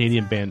from the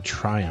Canadian band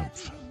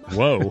Triumph.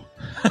 Whoa.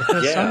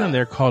 There's a song on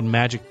there called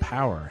Magic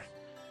Power.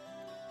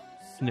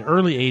 In the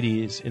early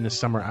 80s, in the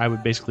summer, I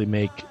would basically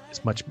make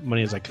as much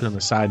money as I could on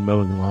the side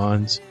mowing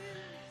lawns.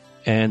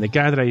 And the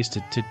guy that I used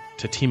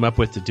to team up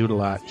with to do it a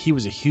lot, he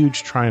was a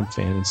huge Triumph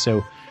fan. And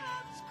so,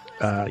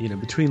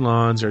 between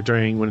lawns or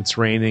during when it's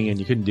raining and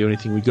you couldn't do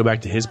anything, we'd go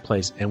back to his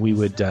place and we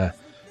would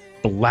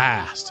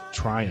blast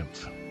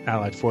Triumph,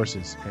 Allied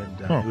Forces.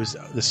 And it was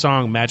the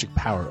song Magic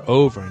Power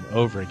over and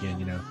over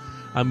again.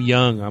 I'm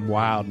young, I'm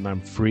wild, and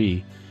I'm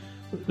free.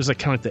 It was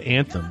kind of like the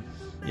anthem,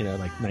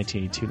 like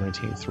 1982,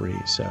 1983.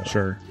 So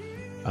sure.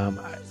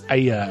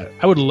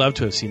 I would love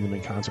to have seen them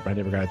in concert, but I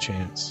never got a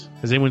chance.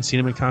 Has anyone seen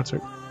them in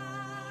concert?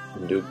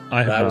 Nope.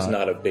 I was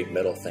not a big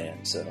metal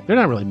fan, so they're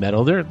not really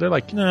metal. They're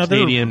like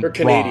Canadian, they're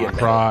Canadian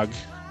rock.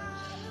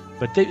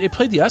 But they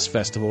played the US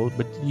Festival,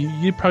 but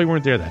you probably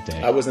weren't there that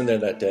day. I wasn't there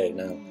that day.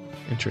 No.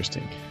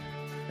 Interesting.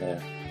 Yeah.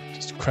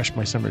 Just crushed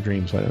my summer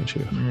dreams. Why don't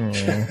you?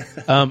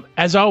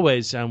 As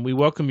always, we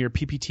welcome your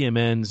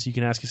PPTMNs. You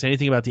can ask us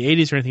anything about the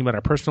 80s or anything about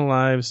our personal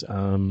lives.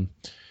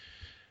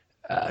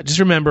 Just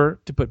remember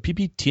to put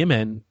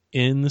PPTMN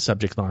in the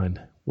subject line.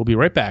 We'll be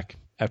right back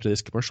after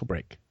this commercial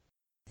break.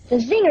 The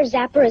Zinger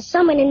Zapper is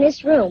someone in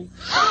this room.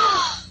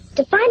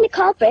 To find the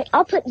culprit,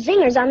 I'll put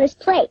zingers on this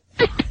plate.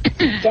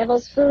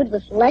 Devil's food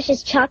with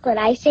luscious chocolate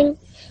icing,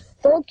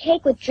 gold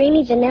cake with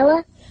dreamy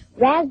vanilla,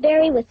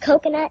 raspberry with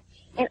coconut,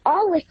 and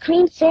all with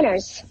cream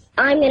sinners.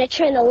 I'm going to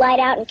turn the light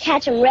out and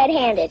catch them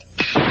red-handed.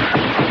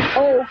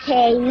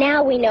 Okay,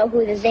 now we know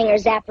who the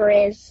Zinger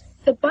Zapper is.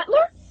 The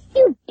butler?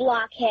 You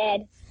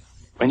blockhead.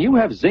 When you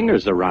have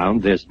zingers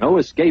around, there's no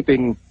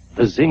escaping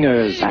the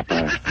Zinger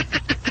Zapper.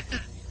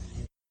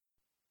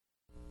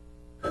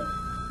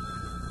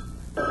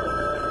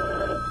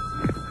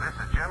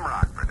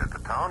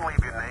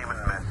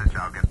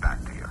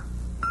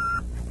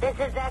 This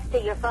is Esther,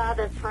 your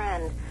father's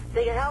friend.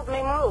 So you helped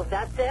me move,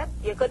 that's it?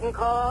 You couldn't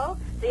call?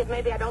 See if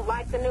maybe I don't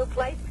like the new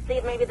place? See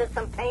if maybe there's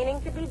some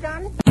painting to be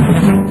done?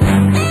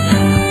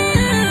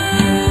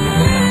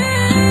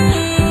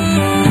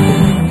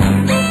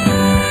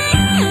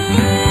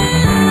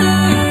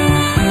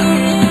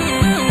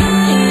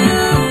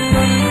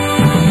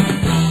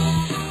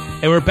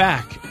 And we're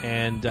back,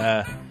 and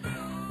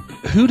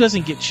who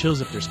doesn't get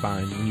chills up their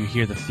spine when you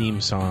hear the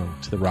theme song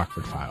to the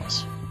Rockford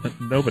Files?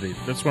 Nobody.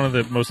 That's one of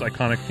the most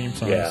iconic theme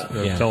songs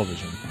of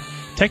television.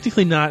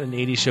 Technically not an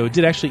 80s show. It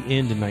did actually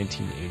end in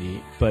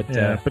 1980. But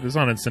but it's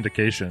on in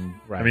syndication.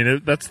 Right. I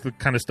mean, that's the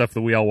kind of stuff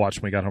that we all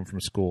watched when we got home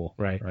from school.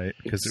 Right.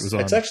 Because it was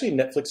on. It's actually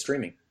Netflix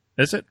streaming.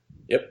 Is it?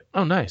 Yep.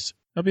 Oh, nice.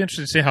 I'll be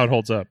interested to see how it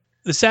holds up.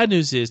 The sad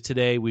news is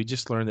today we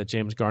just learned that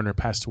James Garner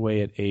passed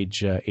away at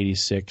age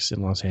 86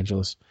 in Los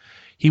Angeles.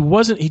 He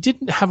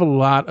didn't have a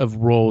lot of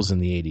roles in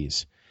the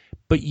 80s,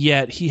 but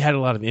yet he had a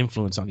lot of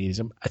influence on the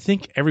 80s. I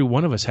think every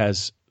one of us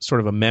has sort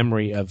of a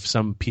memory of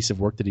some piece of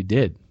work that he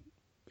did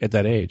at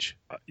that age.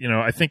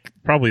 I think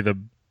probably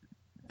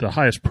the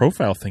highest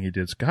profile thing he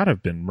did has got to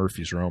have been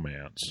Murphy's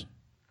Romance.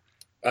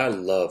 I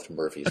loved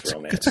Murphy's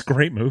Romance. It's a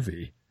great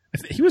movie.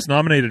 He was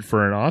nominated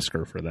for an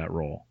Oscar for that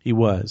role. He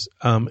was.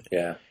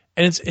 Yeah.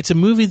 And it's a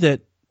movie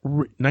that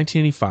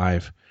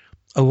 1985,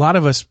 a lot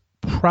of us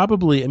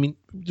probably,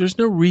 there's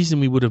no reason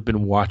we would have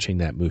been watching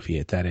that movie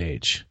at that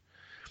age.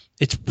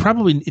 It's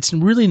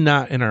really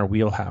not in our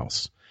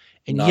wheelhouse.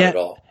 And not at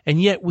all. And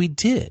yet we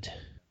did.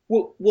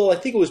 Well, I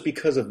think it was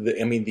because of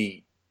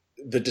the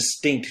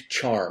distinct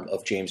charm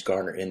of James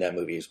Garner in that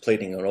movie. He's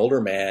playing an older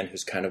man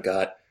who's kind of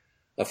got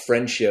a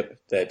friendship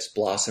that's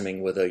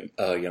blossoming with a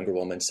younger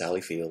woman,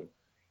 Sally Field.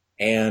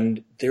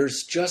 And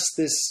there's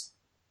just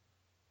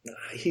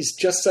he's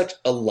just such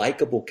a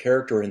likable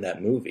character in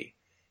that movie.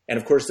 And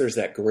of course, there's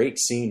that great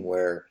scene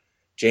where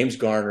James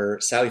Garner,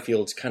 Sally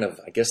Field's kind of,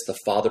 I guess, the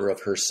father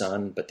of her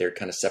son, but they're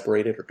kind of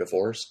separated or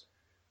divorced.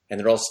 And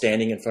they're all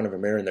standing in front of a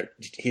mirror, and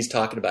he's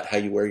talking about how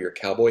you wear your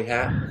cowboy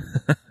hat.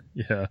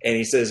 Yeah. And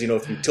he says,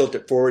 if you tilt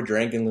it forward, you're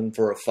angling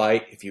for a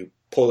fight. If you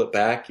pull it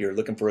back, you're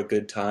looking for a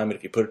good time. And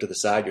if you put it to the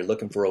side, you're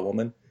looking for a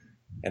woman.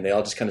 And they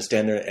all just kind of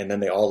stand there, and then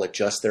they all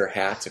adjust their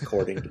hats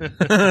according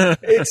to...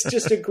 It's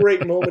just a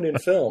great moment in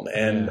film.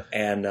 And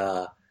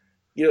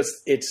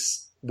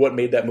it's what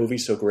made that movie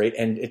so great,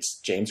 and it's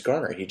James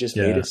Garner. He just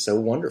made it so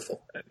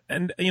wonderful.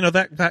 And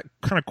that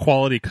kind of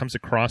quality comes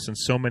across in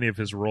so many of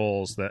his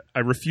roles that I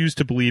refuse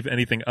to believe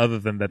anything other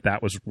than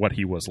that was what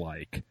he was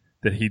like.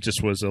 That he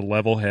just was a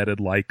level-headed,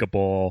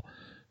 likable,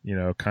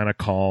 kind of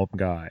calm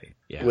guy.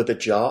 Yeah. With a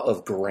jaw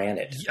of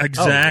granite.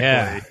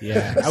 Exactly. Oh,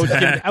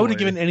 yeah. I would have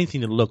given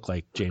anything to look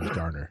like James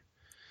Garner.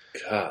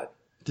 God.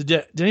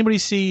 Did anybody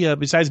see,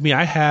 besides me,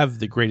 I have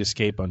The Great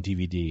Escape on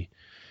DVD.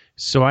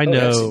 So I I've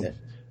know, seen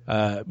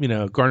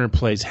it. Garner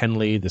plays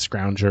Henley, the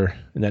Scrounger,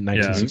 in that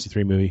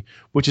 1963 movie,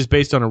 which is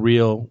based on a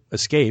real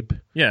escape.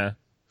 Yeah.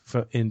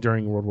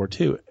 During World War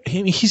II.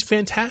 He's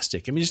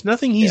fantastic. I mean, there's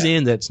nothing he's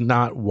in that's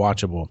not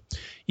watchable.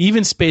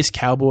 Even Space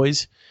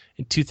Cowboys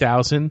in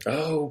 2000.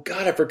 Oh,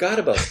 God, I forgot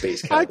about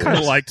Space Cowboys. I kind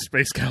of liked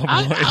Space Cowboys.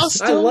 I'll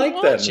still like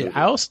watch that it. movie.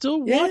 I'll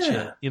still watch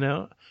it. You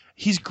know,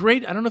 he's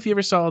great. I don't know if you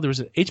ever saw, there was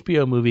an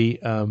HBO movie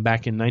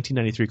back in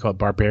 1993 called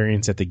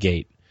Barbarians at the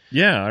Gate.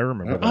 Yeah, I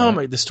remember that. Oh,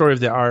 my, the story of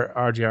the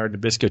RJR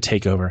Nabisco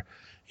takeover.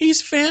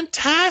 He's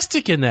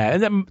fantastic in that.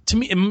 And that, to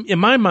me, in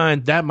my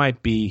mind, that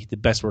might be the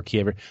best work he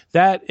ever.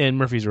 That and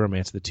Murphy's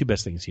Romance are the two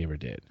best things he ever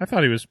did. I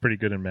thought he was pretty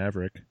good in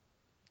Maverick.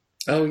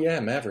 Oh, yeah,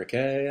 Maverick.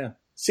 Yeah.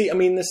 See, I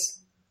mean, this...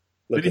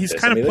 But he's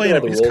kind of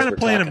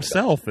playing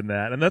himself in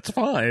that, and that's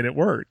fine. It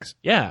works.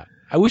 Yeah.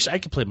 I wish I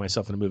could play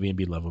myself in a movie and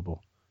be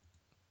lovable.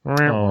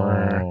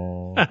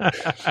 Oh.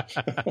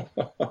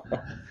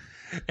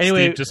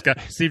 Anyway,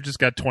 Steve just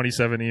got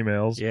 27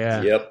 emails.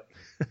 Yeah. Yep.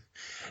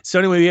 So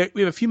anyway,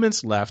 we have a few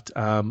minutes left.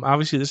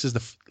 Obviously, this is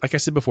like I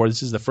said before,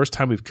 this is the first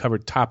time we've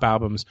covered top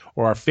albums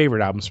or our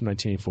favorite albums from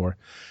 1984.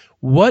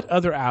 What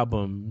other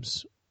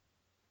albums?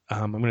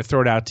 I'm going to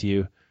throw it out to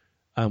you.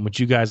 Would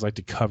you guys like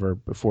to cover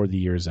before the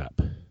year's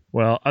up?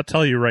 Well, I'll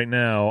tell you right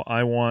now,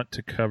 I want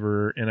to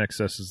cover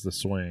INXS's The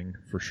Swing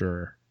for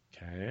sure.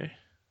 Okay.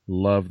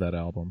 Love that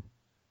album.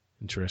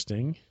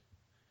 Interesting.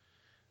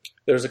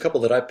 There's a couple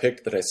that I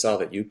picked that I saw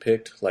that you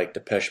picked, like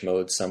Depeche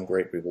Mode, Some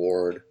Great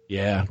Reward.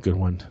 Yeah, good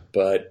one.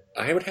 But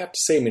I would have to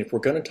say, I mean, if we're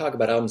going to talk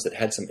about albums that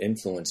had some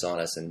influence on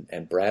us,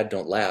 and Brad,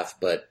 don't laugh,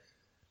 but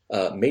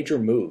Major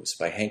Moves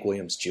by Hank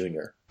Williams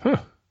Jr. Huh.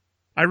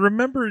 I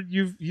remember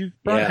you've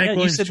brought Hank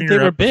Williams you said Jr. they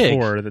were up big.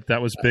 before,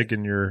 that was big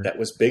in your... That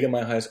was big in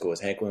my high school,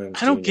 was Hank Williams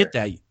Jr. I don't get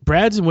that.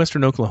 Brad's in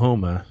Western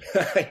Oklahoma.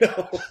 I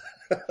know.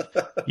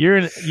 You're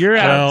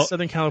out in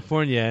Southern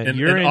California. And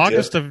in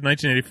August of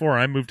 1984,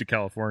 I moved to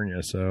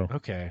California. So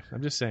okay,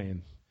 I'm just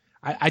saying.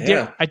 I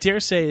dare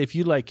say if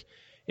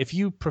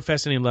you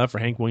profess any love for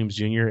Hank Williams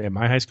Jr. at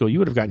my high school, you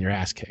would have gotten your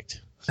ass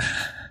kicked.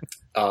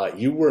 If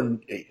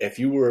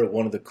you were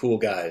one of the cool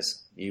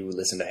guys, you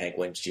listened to Hank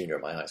Williams Jr.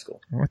 at my high school.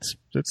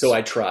 So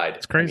I tried.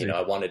 It's crazy.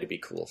 I wanted to be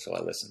cool, so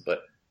I listened.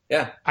 But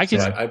yeah,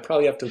 I'd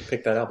probably have to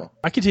pick that album.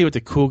 I can tell you what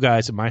the cool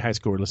guys at my high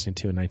school were listening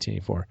to in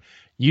 1984.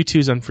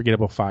 U2's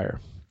Unforgettable Fire.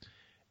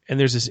 And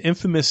there's this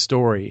infamous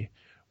story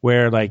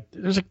where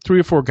there's 3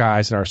 or 4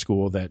 guys in our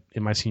school that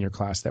in my senior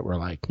class that were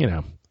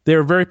they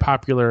were very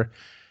popular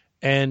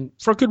and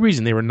for a good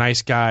reason. They were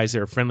nice guys. They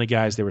were friendly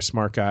guys. They were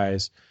smart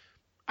guys.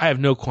 I have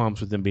no qualms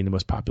with them being the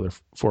most popular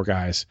 4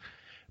 guys.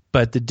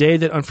 But the day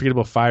that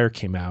Unforgettable Fire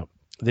came out,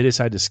 they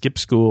decided to skip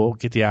school,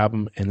 get the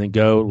album, and then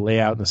go lay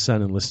out in the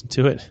sun and listen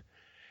to it.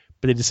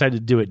 But they decided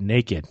to do it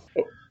naked,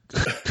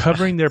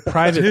 covering their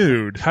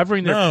private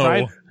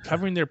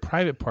covering their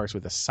private parts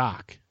with a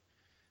sock,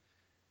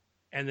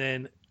 and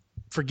then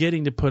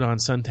forgetting to put on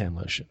suntan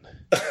lotion.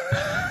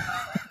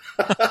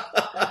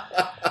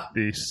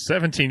 The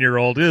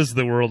 17-year-old is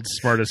the world's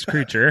smartest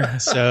creature.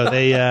 So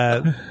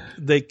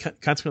they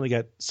consequently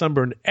got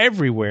sunburned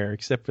everywhere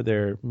except for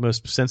their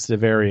most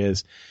sensitive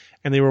areas,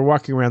 and they were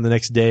walking around the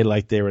next day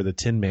like they were the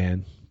Tin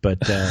Man.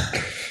 But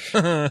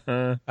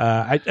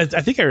I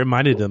think I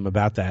reminded them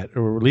about that,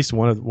 or at least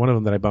one of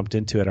them that I bumped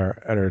into at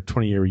our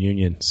 20-year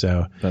reunion.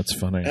 So that's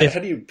funny.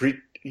 How do you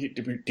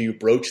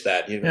broach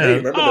that? You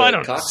remember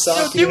the cock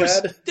sock you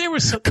had? There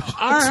was some,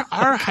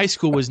 our high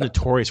school was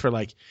notorious for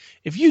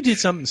if you did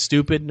something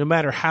stupid, no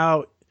matter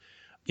how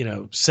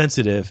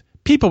sensitive,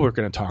 people were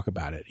going to talk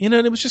about it. And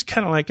it was just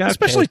kind of okay.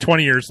 Especially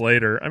 20 years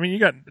later. I mean, you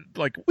got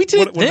what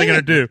are they going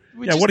to do?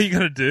 What are you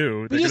going to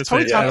do? They're going to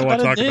say, I don't want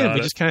to talk about it. We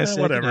just kind of said,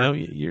 whatever.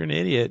 You're an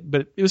idiot.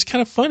 But it was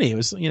kind of funny. It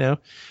was,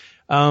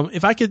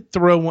 if I could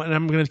throw one, and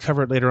I'm going to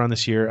cover it later on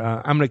this year,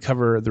 I'm going to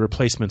cover The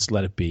Replacements'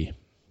 Let It Be.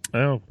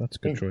 Oh, that's a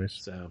good choice.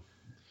 So,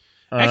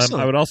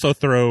 I would also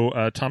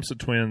throw Thompson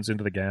Twins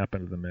Into the Gap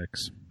into the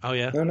mix. Oh,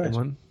 yeah. Oh, nice. Good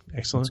one.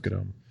 Excellent. That's a good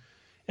album.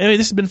 Anyway,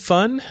 this has been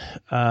fun.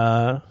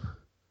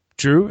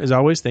 Drew, as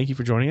always, thank you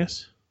for joining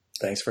us.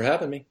 Thanks for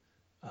having me.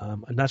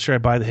 I'm not sure I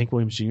buy the Hank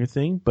Williams Jr.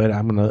 thing, but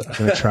I'm gonna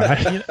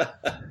try.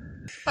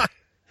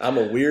 I'm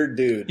a weird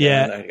dude.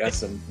 Yeah. Man. I got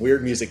some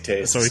weird music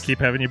tastes. So we keep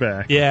having you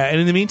back. Yeah, and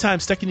in the meantime,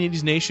 Stuck in the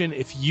 80s Nation,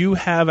 if you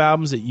have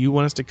albums that you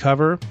want us to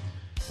cover,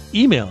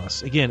 email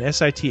us. Again,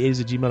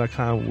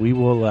 sit80s@gmail.com. We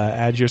will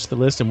add yours to the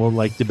list, and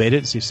we'll debate it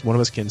and see if one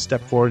of us can step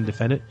forward and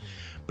defend it.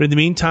 But in the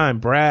meantime,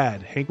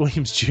 Brad, Hank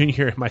Williams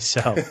Jr., and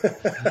myself,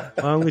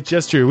 along with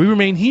Just Drew, we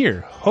remain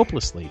here,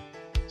 hopelessly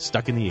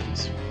stuck in the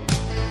 80s.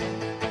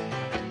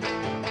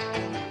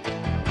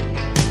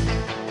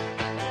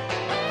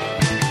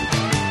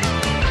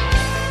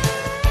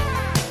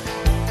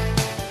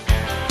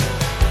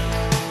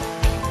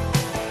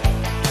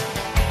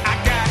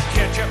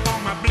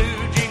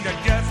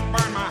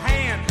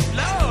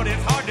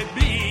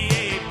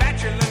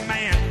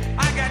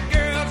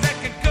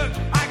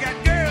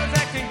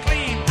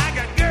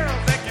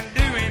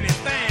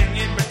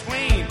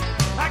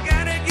 I got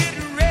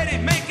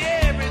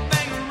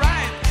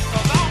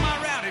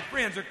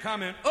friends are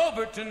coming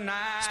over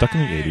tonight. Stuck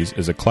in the 80s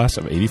is a class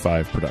of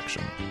 85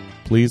 production.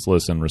 Please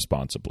listen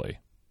responsibly.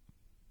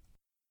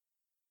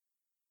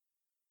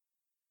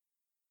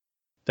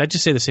 Did I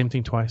just say the same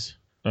thing twice?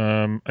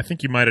 I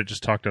think you might have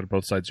just talked out of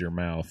both sides of your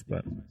mouth,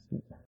 but